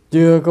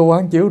 chưa có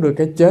quán chiếu được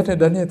cái chết nó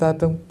đến với ta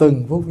trong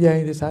từng phút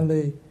giây để xả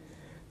ly,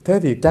 thế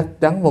thì chắc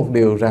chắn một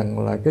điều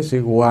rằng là cái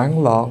sự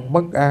hoảng loạn,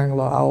 bất an,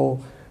 lo âu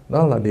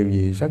đó là điều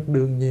gì rất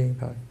đương nhiên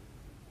thôi.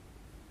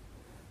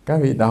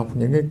 Các vị đọc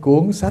những cái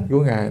cuốn sách của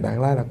Ngài Đạt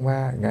Lai Đạt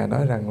Ma, Ngài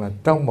nói rằng là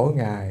trong mỗi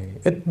ngày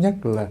ít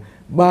nhất là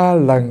 3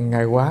 lần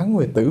Ngài quán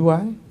về tử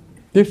quán,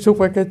 tiếp xúc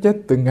với cái chết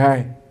từng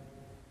ngày.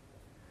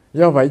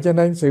 Do vậy cho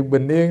nên sự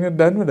bình yên nó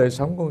đến với đời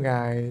sống của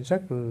Ngài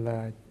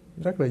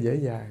rất là dễ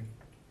dàng.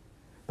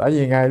 Tại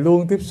vì Ngài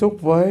luôn tiếp xúc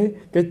với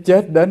cái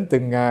chết đến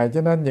từng ngày,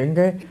 cho nên những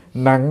cái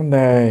nặng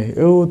nề,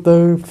 ưu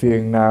tư,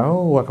 phiền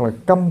não hoặc là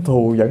căm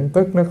thù giận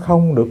tức nó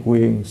không được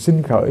quyền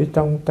sinh khởi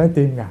trong trái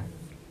tim Ngài.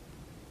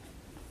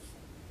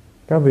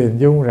 Các vị hình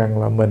dung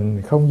rằng là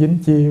mình không dính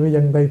chi với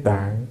dân Tây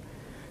Tạng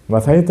mà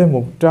thấy tới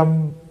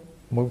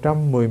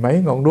 110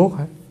 mấy ngọn đuốc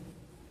hả?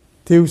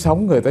 Thiêu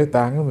sống người Tây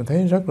Tạng, mình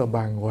thấy rất là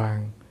bàng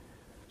hoàng.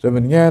 Rồi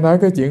mình nghe nói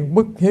cái chuyện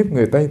bức hiếp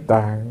người Tây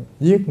Tạng,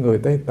 giết người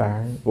Tây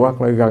Tạng,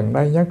 hoặc là gần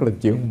đây nhất là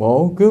chuyện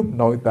mổ cướp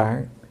nội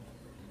tạng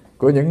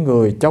của những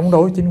người chống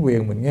đối chính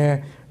quyền. Mình nghe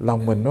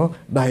lòng mình nó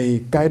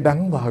đầy cay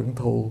đắng và hận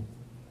thù.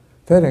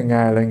 Thế là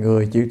Ngài là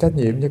người chịu trách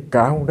nhiệm cho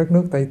cả một đất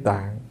nước Tây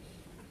Tạng,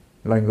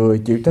 là người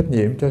chịu trách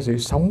nhiệm cho sự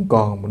sống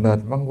còn một nền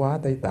văn hóa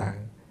Tây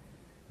Tạng,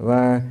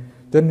 và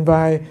trên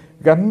vai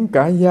gánh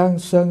cả Giang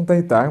Sơn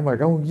Tây Tạng và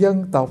cả một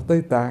dân tộc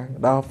Tây Tạng,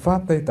 đạo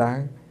Pháp Tây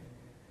Tạng.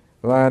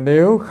 Và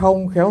nếu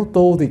không khéo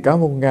tu thì cả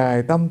một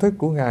ngày tâm thức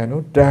của Ngài nó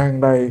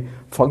tràn đầy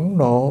phẫn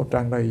nộ,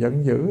 tràn đầy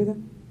giận dữ đó.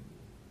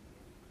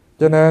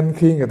 Cho nên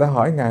khi người ta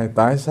hỏi Ngài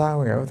tại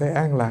sao Ngài có thể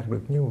an lạc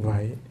được như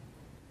vậy,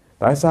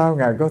 tại sao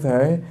Ngài có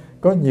thể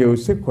có nhiều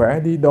sức khỏe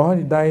đi đó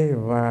đi đây,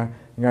 và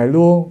Ngài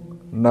luôn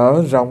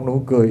nở rộng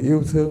nụ cười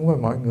yêu thương với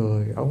mọi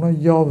người, ông nói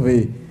do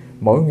vì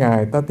mỗi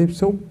ngày ta tiếp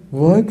xúc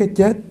với cái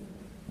chết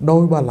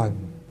đôi ba lần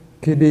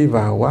khi đi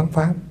vào quán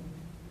pháp.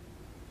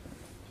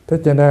 Thế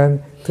cho nên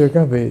thưa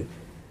các vị,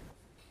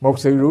 một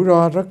sự rủi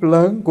ro rất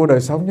lớn của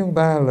đời sống chúng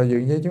ta là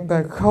dường như chúng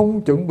ta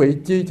không chuẩn bị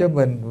chi cho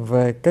mình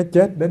về cái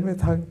chết đến với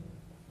thân.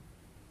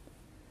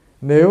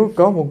 Nếu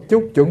có một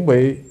chút chuẩn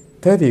bị,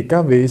 thế thì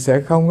các vị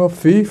sẽ không có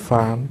phí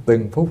phạm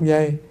từng phút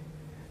giây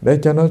để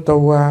cho nó trôi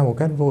qua một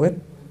cách vô ích.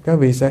 Các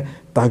vị sẽ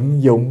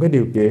tận dụng cái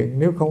điều kiện.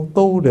 Nếu không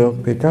tu được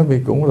thì các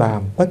vị cũng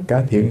làm tất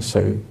cả thiện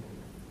sự.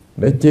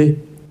 Để chi?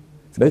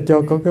 Để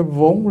cho có cái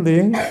vốn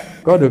liếng,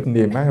 có được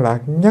niềm an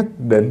lạc nhất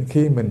định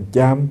khi mình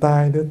chạm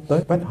tay đến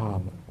tới bách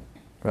hòm.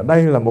 Và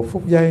đây là một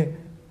phút giây,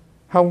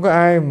 không có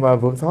ai mà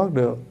vượt thoát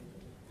được.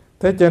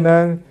 Thế cho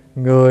nên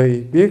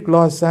người biết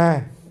lo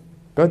xa,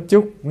 có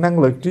chút năng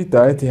lực trí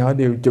tuệ thì họ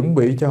đều chuẩn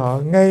bị cho họ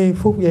ngay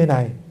phút giây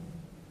này,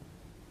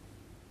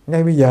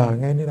 ngay bây giờ,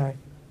 ngay nơi đây.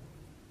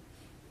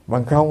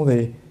 Bằng không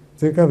thì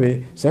thưa các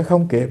vị sẽ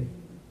không kịp.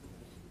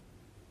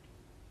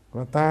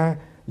 Và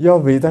do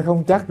vì ta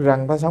không chắc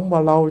rằng ta sống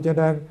bao lâu, cho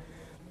nên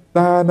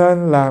ta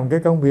nên làm cái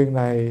công việc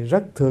này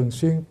rất thường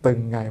xuyên,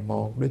 từng ngày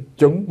một, để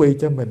chuẩn bị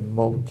cho mình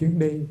một chuyến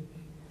đi.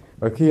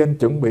 Và khi anh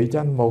chuẩn bị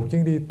cho anh một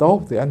chuyến đi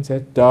tốt thì anh sẽ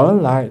trở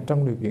lại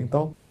trong điều kiện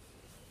tốt.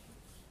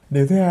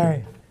 Điều thứ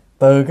hai,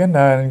 từ cái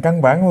nền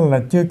căn bản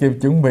là chưa kịp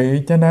chuẩn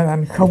bị, cho nên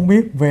anh không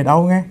biết về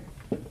đâu nghe.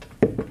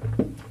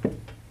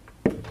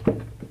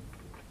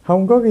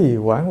 Không có cái gì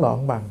hoảng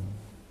loạn bằng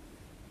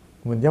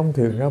mình dông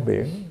thuyền ra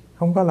biển,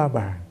 không có la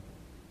bàn,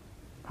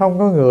 không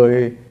có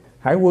người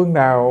hải quân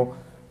nào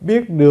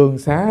biết đường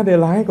xá để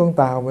lái con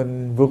tàu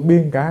mình vượt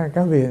biên cả.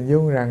 Các vị hình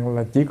dung rằng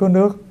là chỉ có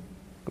nước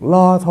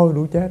lo thôi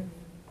đủ chết.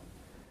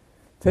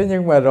 Thế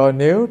nhưng mà rồi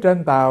nếu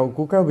trên tàu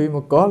của các vị mà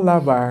có la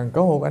bàn,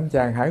 có một anh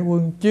chàng hải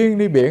quân chuyên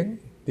đi biển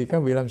thì các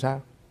vị làm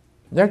sao?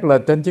 Nhất là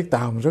trên chiếc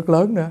tàu rất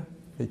lớn nữa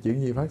thì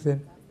chuyện gì phát sinh?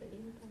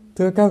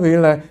 Thưa các vị,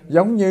 là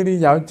giống như đi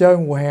dạo chơi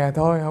mùa hè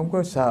thôi, không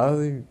có sợ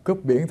cướp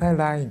biển Thái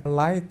Lan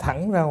lái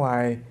thẳng ra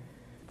ngoài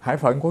hải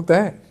phận quốc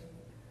tế.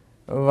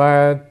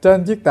 Và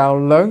trên chiếc tàu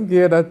lớn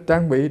kia đã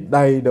trang bị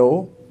đầy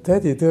đủ. Thế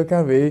thì thưa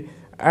các vị,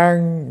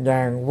 an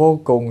nhàn vô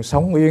cùng,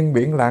 sóng yên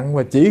biển lặng,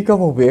 và chỉ có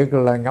một việc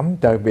là ngắm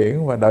trời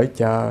biển và đợi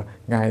chờ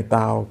ngày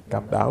tàu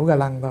cập đảo Ga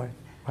Lăng thôi,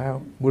 phải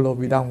không? Pulau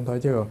Vidong thôi,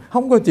 chứ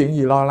không có chuyện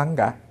gì lo lắng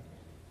cả.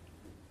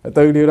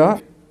 Từ điều đó,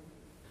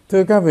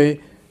 thưa các vị,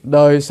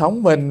 đời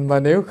sống mình mà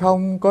nếu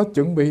không có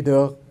chuẩn bị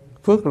được,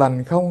 phước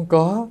lành không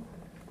có,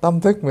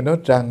 Tâm thức mình nó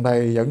tràn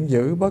đầy giận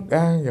dữ, bất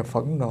an và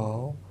phẫn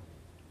nộ.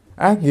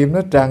 Ác nghiệp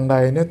nó tràn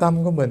đầy nơi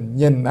tâm của mình,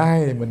 nhìn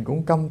ai thì mình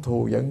cũng căm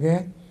thù giận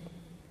ghét.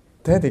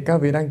 Thế thì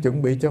các vị đang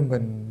chuẩn bị cho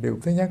mình, điều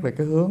thứ nhất là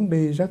cái hướng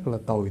đi rất là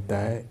tồi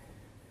tệ.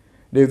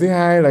 Điều thứ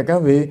hai là các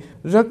vị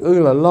rất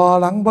là lo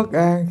lắng bất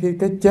an khi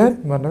cái chết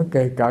mà nó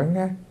kề cận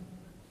á.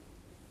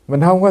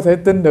 Mình không có thể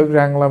tin được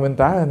rằng là mình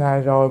trả hình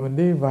hài rồi mình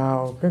đi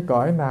vào cái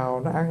cõi nào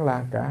nó an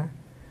lạc cả.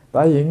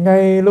 Tại vì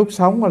ngay lúc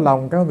sống mà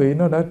lòng các vị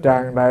nó đã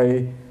tràn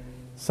đầy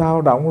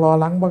sao động, lo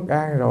lắng, bất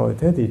an rồi.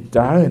 Thế thì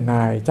trả hình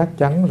hài chắc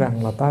chắn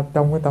rằng là ta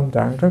trong cái tâm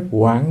trạng rất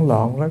hoảng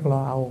loạn, rất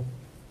lo âu.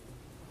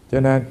 Cho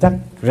nên chắc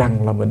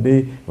rằng là mình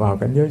đi vào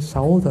cảnh giới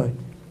xấu thôi,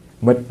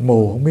 mịt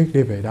mù không biết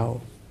đi về đâu.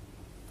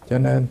 Cho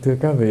nên thưa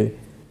các vị,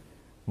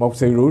 một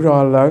sự rủi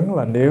ro lớn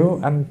là nếu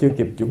anh chưa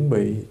kịp chuẩn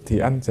bị thì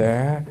anh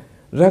sẽ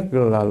rất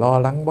là lo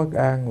lắng bất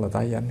an, là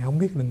tại vì anh không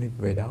biết nên đi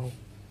về đâu.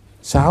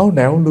 Sáu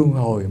nẻo luân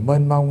hồi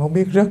mênh mông, không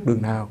biết rớt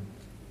đường nào.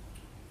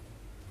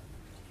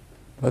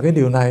 Và cái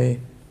điều này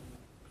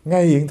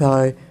ngay hiện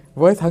thời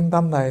với thân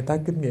tâm này ta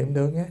kinh nghiệm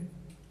được nhé.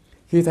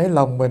 Khi thấy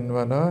lòng mình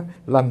mà nó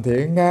lành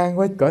thiện ngang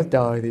với cõi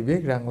trời thì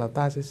biết rằng là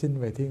ta sẽ sinh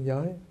về thiên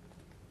giới.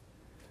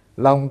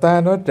 Lòng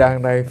ta nó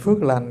tràn đầy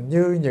phước lành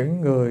như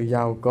những người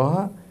giàu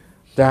có,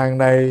 tràn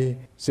đầy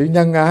sự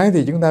nhân ái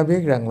thì chúng ta biết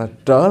rằng là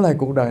trở lại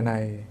cuộc đời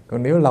này.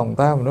 Còn nếu lòng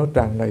ta mà nó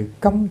tràn đầy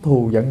căm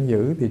thù giận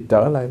dữ thì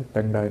trở lại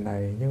trần đời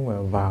này, nhưng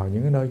mà vào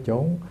những cái nơi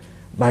chốn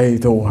đầy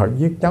thù hận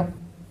giết chóc.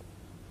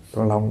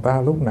 Còn lòng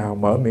ta lúc nào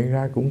mở miệng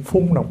ra cũng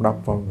phun độc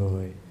độc vào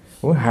người,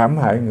 cũng hãm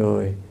hại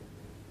người,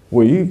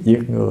 hủy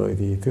diệt người,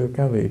 thì thưa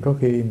các vị, có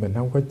khi mình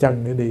không có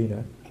chân để đi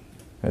nữa,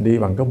 đi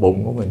bằng cái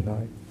bụng của mình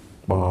thôi,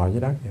 bò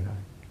dưới đất vậy thôi.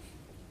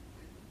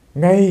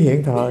 Ngay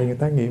hiện thời người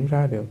ta nghiệm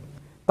ra được.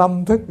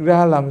 Tâm thức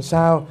ra làm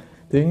sao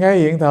thì ngay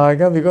hiện thời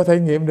các vị có thể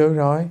nghiệm được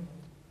rồi.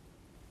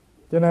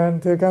 Cho nên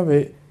thưa các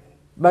vị,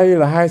 đây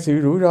là hai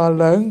sự rủi ro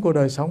lớn của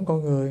đời sống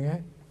con người nhé.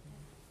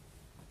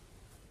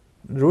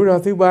 Rủi ro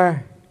thứ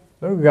ba,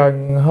 nó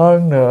gần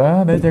hơn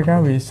nữa để cho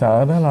các vị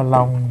sợ, đó là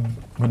lòng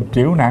mình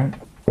trĩu nặng.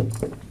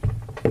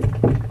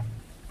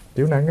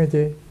 Trĩu nặng cái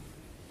chi?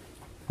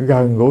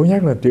 Gần gũi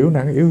nhất là trĩu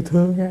nặng yêu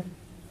thương á.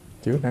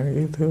 Trĩu nặng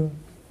yêu thương.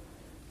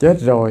 Chết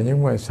rồi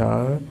nhưng mà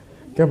sợ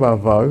cái bà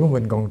vợ của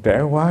mình còn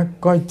trẻ quá,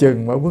 coi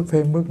chừng mà bước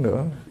thêm bước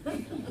nữa.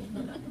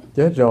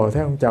 Chết rồi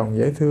thấy ông chồng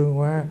dễ thương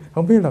quá,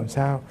 không biết làm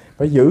sao,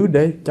 phải giữ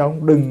để cho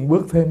ông đừng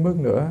bước thêm bước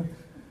nữa.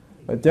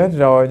 Và chết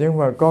rồi nhưng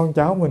mà con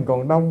cháu mình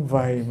còn đông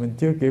vầy, mình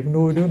chưa kịp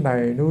nuôi đứa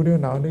này, nuôi đứa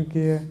nọ, đứa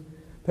kia.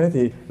 Thế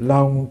thì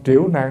lòng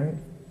trĩu nặng,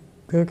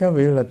 thưa các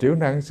vị, là trĩu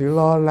nặng sự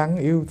lo lắng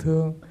yêu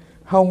thương,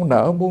 không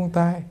nỡ buông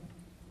tay,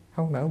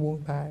 không nỡ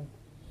buông tay.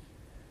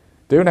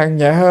 Trĩu nặng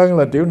nhẹ hơn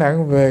là trĩu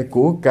nặng về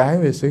của cải,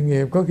 về sự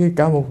nghiệp. Có khi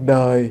cả một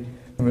đời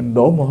mình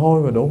đổ mồ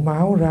hôi và đổ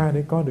máu ra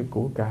để có được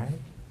của cải.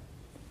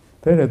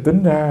 Thế là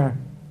tính ra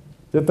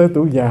cho tới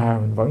tuổi già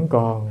mình vẫn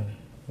còn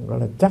gọi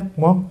là chắc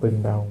mót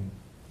từng đồng,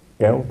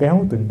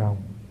 kéo từng đồng,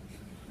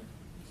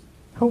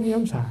 không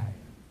dám xài.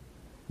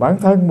 Bản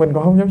thân mình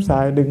còn không dám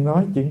xài, đừng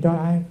nói chuyện cho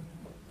ai.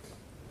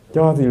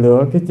 Cho thì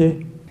lựa cái chi?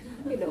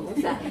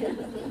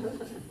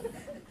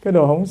 Cái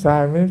đồ không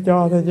xài mới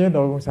cho thôi, chứ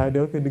đồ còn xài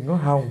được thì đừng có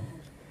hòng.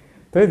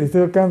 Thế thì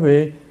thưa các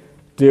vị,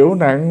 trĩu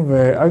nặng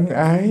về ân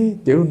ái,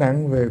 trĩu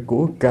nặng về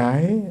của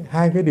cải,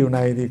 hai cái điều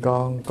này thì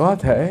còn có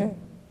thể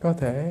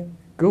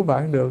cứu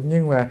vãn được.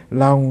 Nhưng mà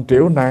lòng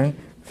trĩu nặng,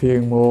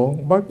 phiền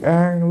muộn, bất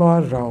an,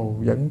 lo rầu,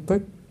 giận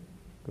tức,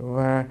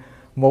 và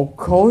một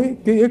khối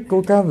ký ức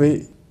của các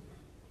vị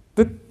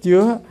tích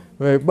chứa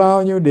về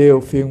bao nhiêu điều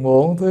phiền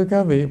muộn, thưa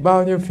các vị,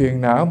 bao nhiêu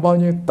phiền não, bao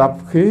nhiêu tập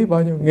khí,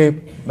 bao nhiêu nghiệp.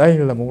 Đây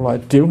là một loại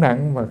trĩu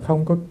nặng mà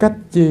không có cách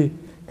chi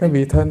các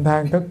vị thênh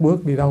thang cất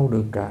bước đi đâu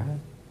được cả,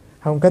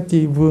 không cách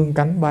chi vươn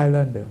cánh bay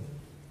lên được.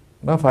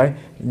 Nó phải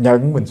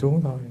nhận mình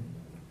xuống thôi.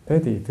 Thế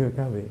thì thưa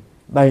các vị,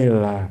 đây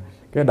là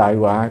cái đại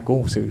họa của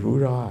một sự rủi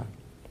ro.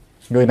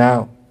 Người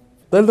nào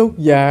tới lúc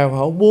già mà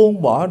họ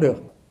buông bỏ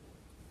được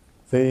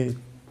thì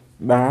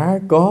đã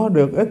có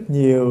được ít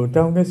nhiều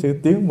trong cái sự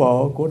tiến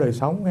bộ của đời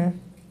sống nghe.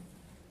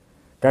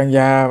 Càng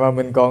già và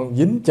mình còn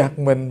dính chặt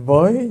mình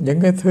với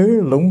những cái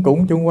thứ lủng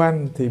củng chung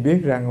quanh thì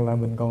biết rằng là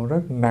mình còn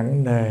rất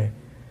nặng nề.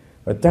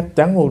 Và chắc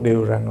chắn một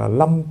điều rằng là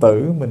lâm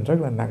tử mình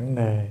rất là nặng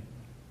nề.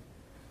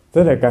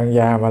 Tức là càng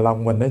già mà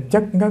lòng mình nó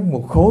chất ngất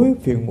một khối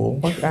phiền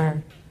muộn bất an.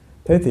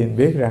 Thế thì mình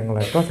biết rằng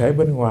là có thể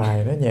bên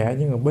ngoài nó nhẹ,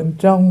 nhưng mà bên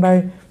trong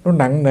đây nó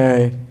nặng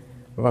nề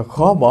và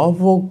khó bỏ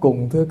vô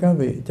cùng, thưa các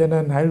vị. Cho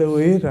nên hãy lưu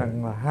ý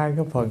rằng là hai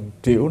cái phần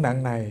trĩu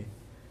nặng này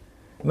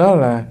nó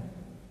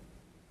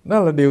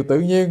là điều tự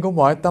nhiên của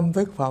mọi tâm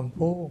thức phàm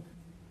phu.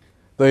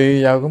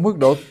 Tùy vào cái mức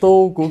độ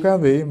tu của các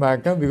vị mà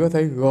các vị có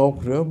thể gột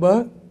rửa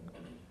bớt.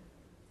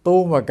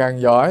 Tu mà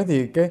càng giỏi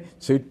thì cái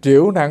sự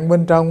trĩu nặng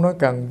bên trong nó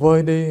càng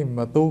vơi đi,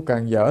 mà tu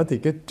càng dở thì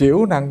cái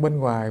trĩu nặng bên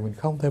ngoài mình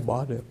không thể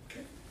bỏ được.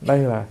 Đây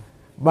là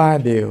ba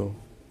điều,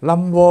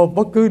 lâm vô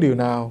bất cứ điều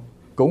nào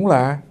cũng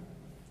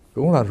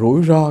là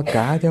rủi ro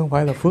cả, chứ không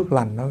phải là phước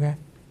lành đâu nghe.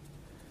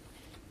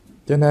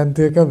 Cho nên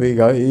thưa các vị,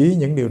 gợi ý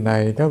những điều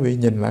này, các vị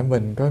nhìn lại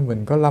mình coi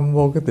mình có lâm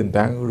vô cái tình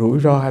trạng rủi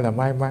ro hay là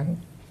may mắn.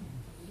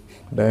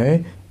 để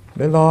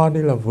lo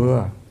đi là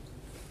vừa,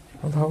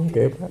 không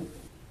kịp hết.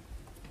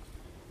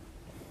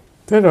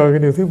 Thế rồi cái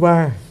điều thứ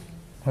ba,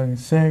 phần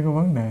C của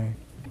vấn đề,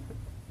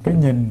 cái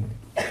nhìn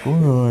của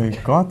người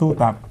có tu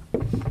tập.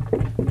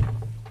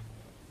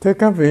 Thưa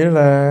các vị,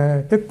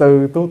 là cái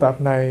từ tu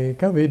tập này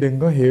các vị đừng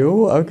có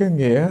hiểu ở cái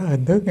nghĩa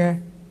hình thức nghe.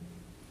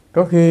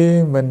 Có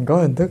khi mình có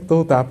hình thức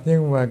tu tập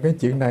nhưng mà cái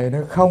chuyện này nó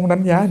không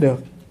đánh giá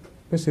được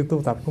cái sự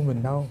tu tập của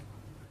mình đâu.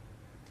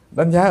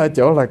 Đánh giá ở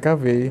chỗ là các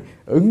vị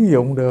ứng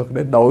dụng được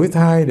để đổi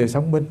thay đời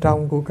sống bên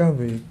trong của các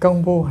vị,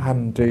 công phu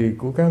hành trì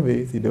của các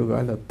vị thì được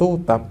gọi là tu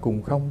tập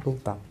cùng không tu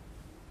tập.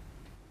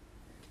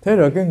 Thế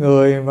rồi cái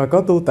người mà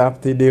có tu tập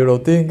thì điều đầu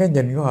tiên cái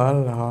nhìn của họ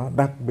là họ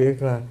đặc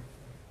biệt là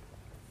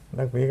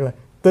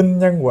tin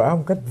nhân quả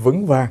một cách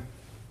vững vàng.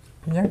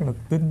 Nhắc là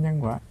tin nhân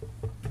quả,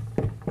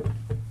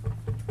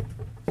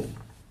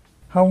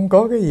 không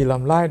có cái gì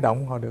làm lay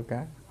động họ được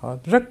cả. Họ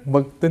rất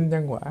mực tin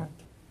nhân quả.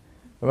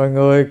 Và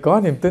người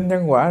có niềm tin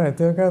nhân quả này,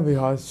 thưa các vị,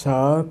 họ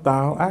sợ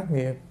tạo ác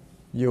nghiệp,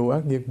 dù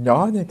ác nghiệp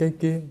nhỏ như cây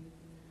kim.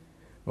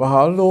 Và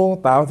họ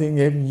luôn tạo thiện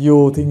nghiệp,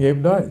 dù thiện nghiệp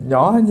đó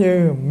nhỏ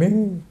như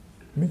miếng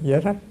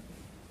dẻ rách,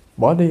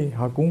 bỏ đi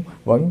họ cũng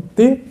vẫn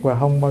tiếc và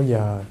không bao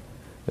giờ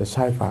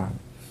sai phạm.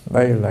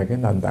 Đây là cái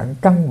nền tảng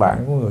căn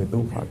bản của người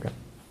tu Phật.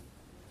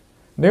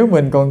 Nếu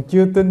mình còn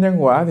chưa tin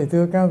nhân quả thì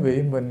thưa các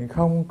vị, mình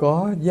không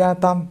có gia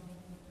tâm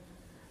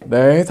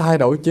để thay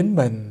đổi chính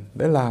mình,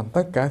 để làm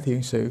tất cả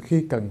thiện sự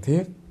khi cần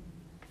thiết,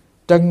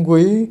 trân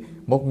quý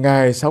một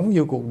ngày sống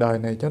vô cuộc đời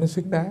này cho nó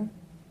xứng đáng.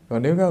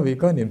 Còn nếu các vị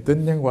có niềm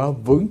tin nhân quả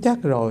vững chắc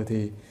rồi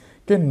thì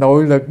cái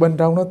nội lực bên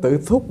trong nó tự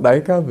thúc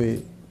đẩy các vị,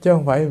 chứ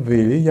không phải vì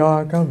lý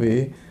do các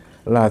vị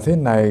là thế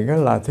này, cái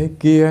là thế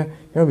kia,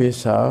 các vị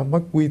sợ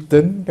mất uy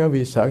tín, các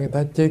vị sợ người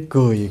ta chê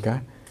cười gì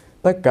cả.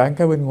 Tất cả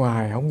cái bên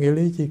ngoài không nghĩa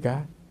lý chi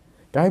cả.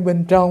 Cái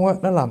bên trong á,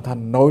 nó làm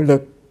thành nội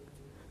lực,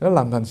 nó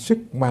làm thành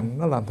sức mạnh,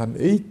 nó làm thành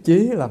ý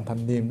chí, làm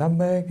thành niềm đam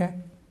mê cả.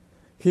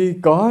 Khi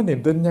có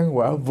niềm tin nhân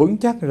quả vững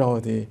chắc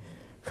rồi thì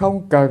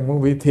không cần một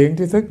vị thiện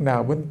tri thức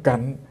nào bên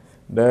cạnh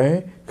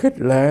để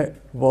khích lệ,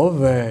 vỗ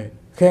về,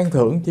 khen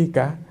thưởng chi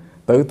cả.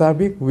 Tự ta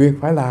biết việc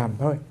phải làm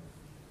thôi.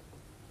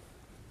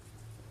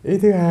 Ý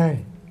thứ hai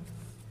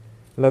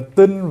là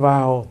tin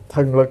vào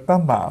thần lực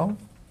tam bảo,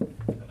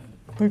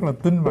 tức là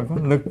tin vào cái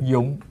lực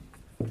dụng.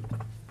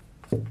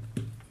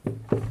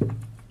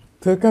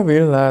 Thưa các vị,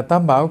 là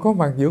tam bảo có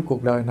mặt giữa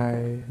cuộc đời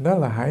này, đó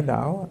là hải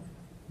đảo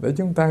để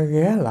chúng ta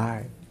ghé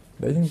lại,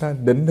 để chúng ta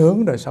định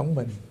hướng đời sống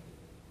mình,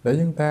 để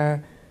chúng ta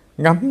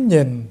ngắm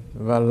nhìn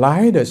và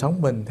lái đời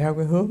sống mình theo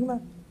cái hướng đó.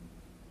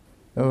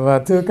 Và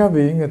thưa các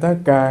vị, người ta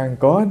càng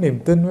có niềm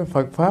tin với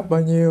Phật Pháp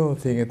bao nhiêu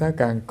thì người ta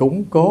càng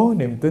củng cố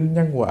niềm tin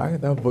nhân quả người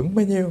ta vững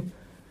bấy nhiêu.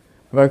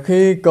 Và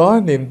khi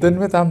có niềm tin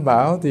với tam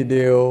bảo thì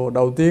điều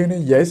đầu tiên nó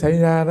dễ xảy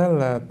ra đó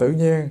là tự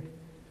nhiên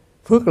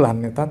phước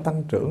lành người ta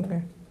tăng trưởng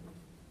đấy.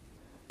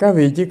 Các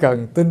vị chỉ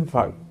cần tin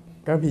Phật,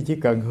 các vị chỉ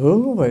cần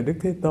hướng về Đức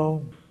Thế Tôn,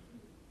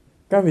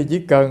 các vị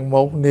chỉ cần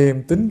một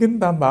niềm tín kính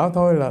tam bảo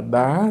thôi là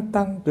đã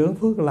tăng trưởng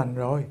phước lành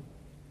rồi.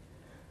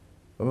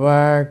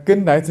 Và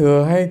Kinh Đại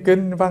Thừa hay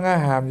Kinh Văn A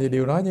Hàm gì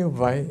đều nói như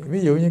vậy.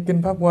 Ví dụ như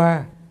Kinh Pháp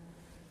Hoa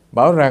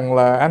bảo rằng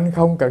là anh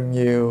không cần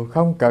nhiều,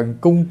 không cần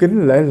cung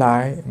kính lễ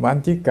lại, mà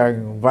anh chỉ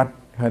cần vạch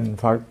hình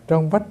Phật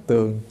trong vách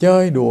tường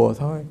chơi đùa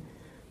thôi.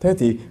 Thế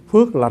thì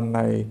phước lành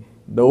này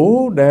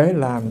đủ để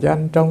làm cho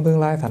anh trong tương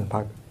lai thành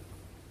Phật.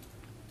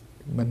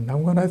 Mình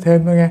không có nói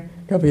thêm nữa nghe.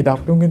 Các vị đọc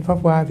trong Kinh Pháp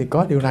Hoa thì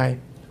có điều này.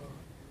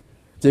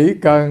 Chỉ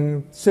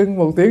cần xưng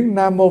một tiếng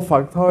Nam Mô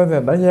Phật thôi thì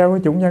đã gieo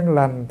cái chủng nhân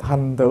lành,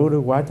 thành tựu được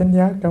quả chánh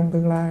giác trong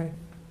tương lai.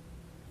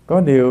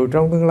 Có điều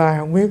trong tương lai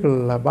không biết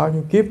là bao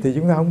nhiêu kiếp thì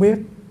chúng ta không biết.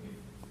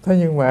 Thế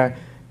nhưng mà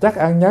chắc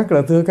ăn nhất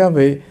là thưa các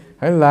vị,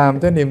 hãy làm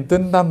cho niềm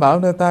tin tam bảo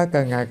nơi ta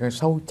càng ngày càng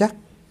sâu chắc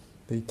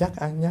thì chắc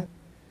ăn nhất.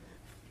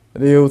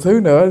 Điều thứ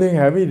nữa liên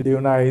hệ với điều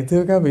này,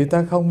 thưa các vị,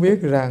 ta không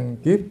biết rằng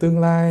kiếp tương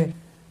lai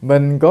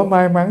mình có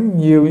may mắn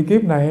nhiều cái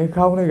kiếp này hay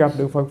không để gặp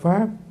được Phật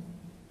Pháp.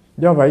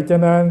 Do vậy cho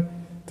nên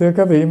thưa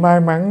các vị, may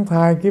mắn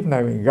thay kiếp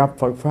này mình gặp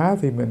Phật Pháp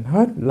thì mình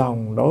hết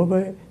lòng đối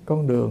với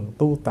con đường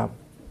tu tập.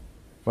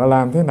 Và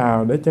làm thế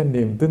nào để cho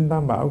niềm tin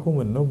tam bảo của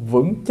mình nó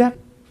vững chắc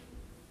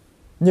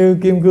như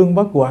kim cương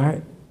bất hoại.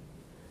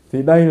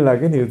 Thì đây là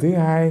cái điều thứ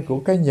hai của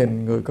cái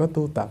nhìn người có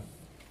tu tập.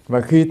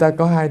 Và khi ta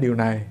có hai điều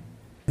này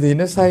thì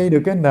nó xây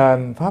được cái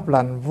nền pháp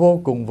lành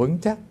vô cùng vững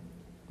chắc.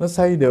 Nó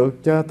xây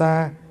được cho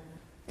ta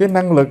cái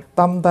năng lực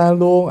tâm ta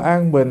luôn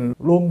an bình,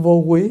 luôn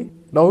vô quý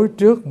đối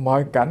trước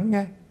mọi cảnh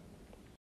nghe.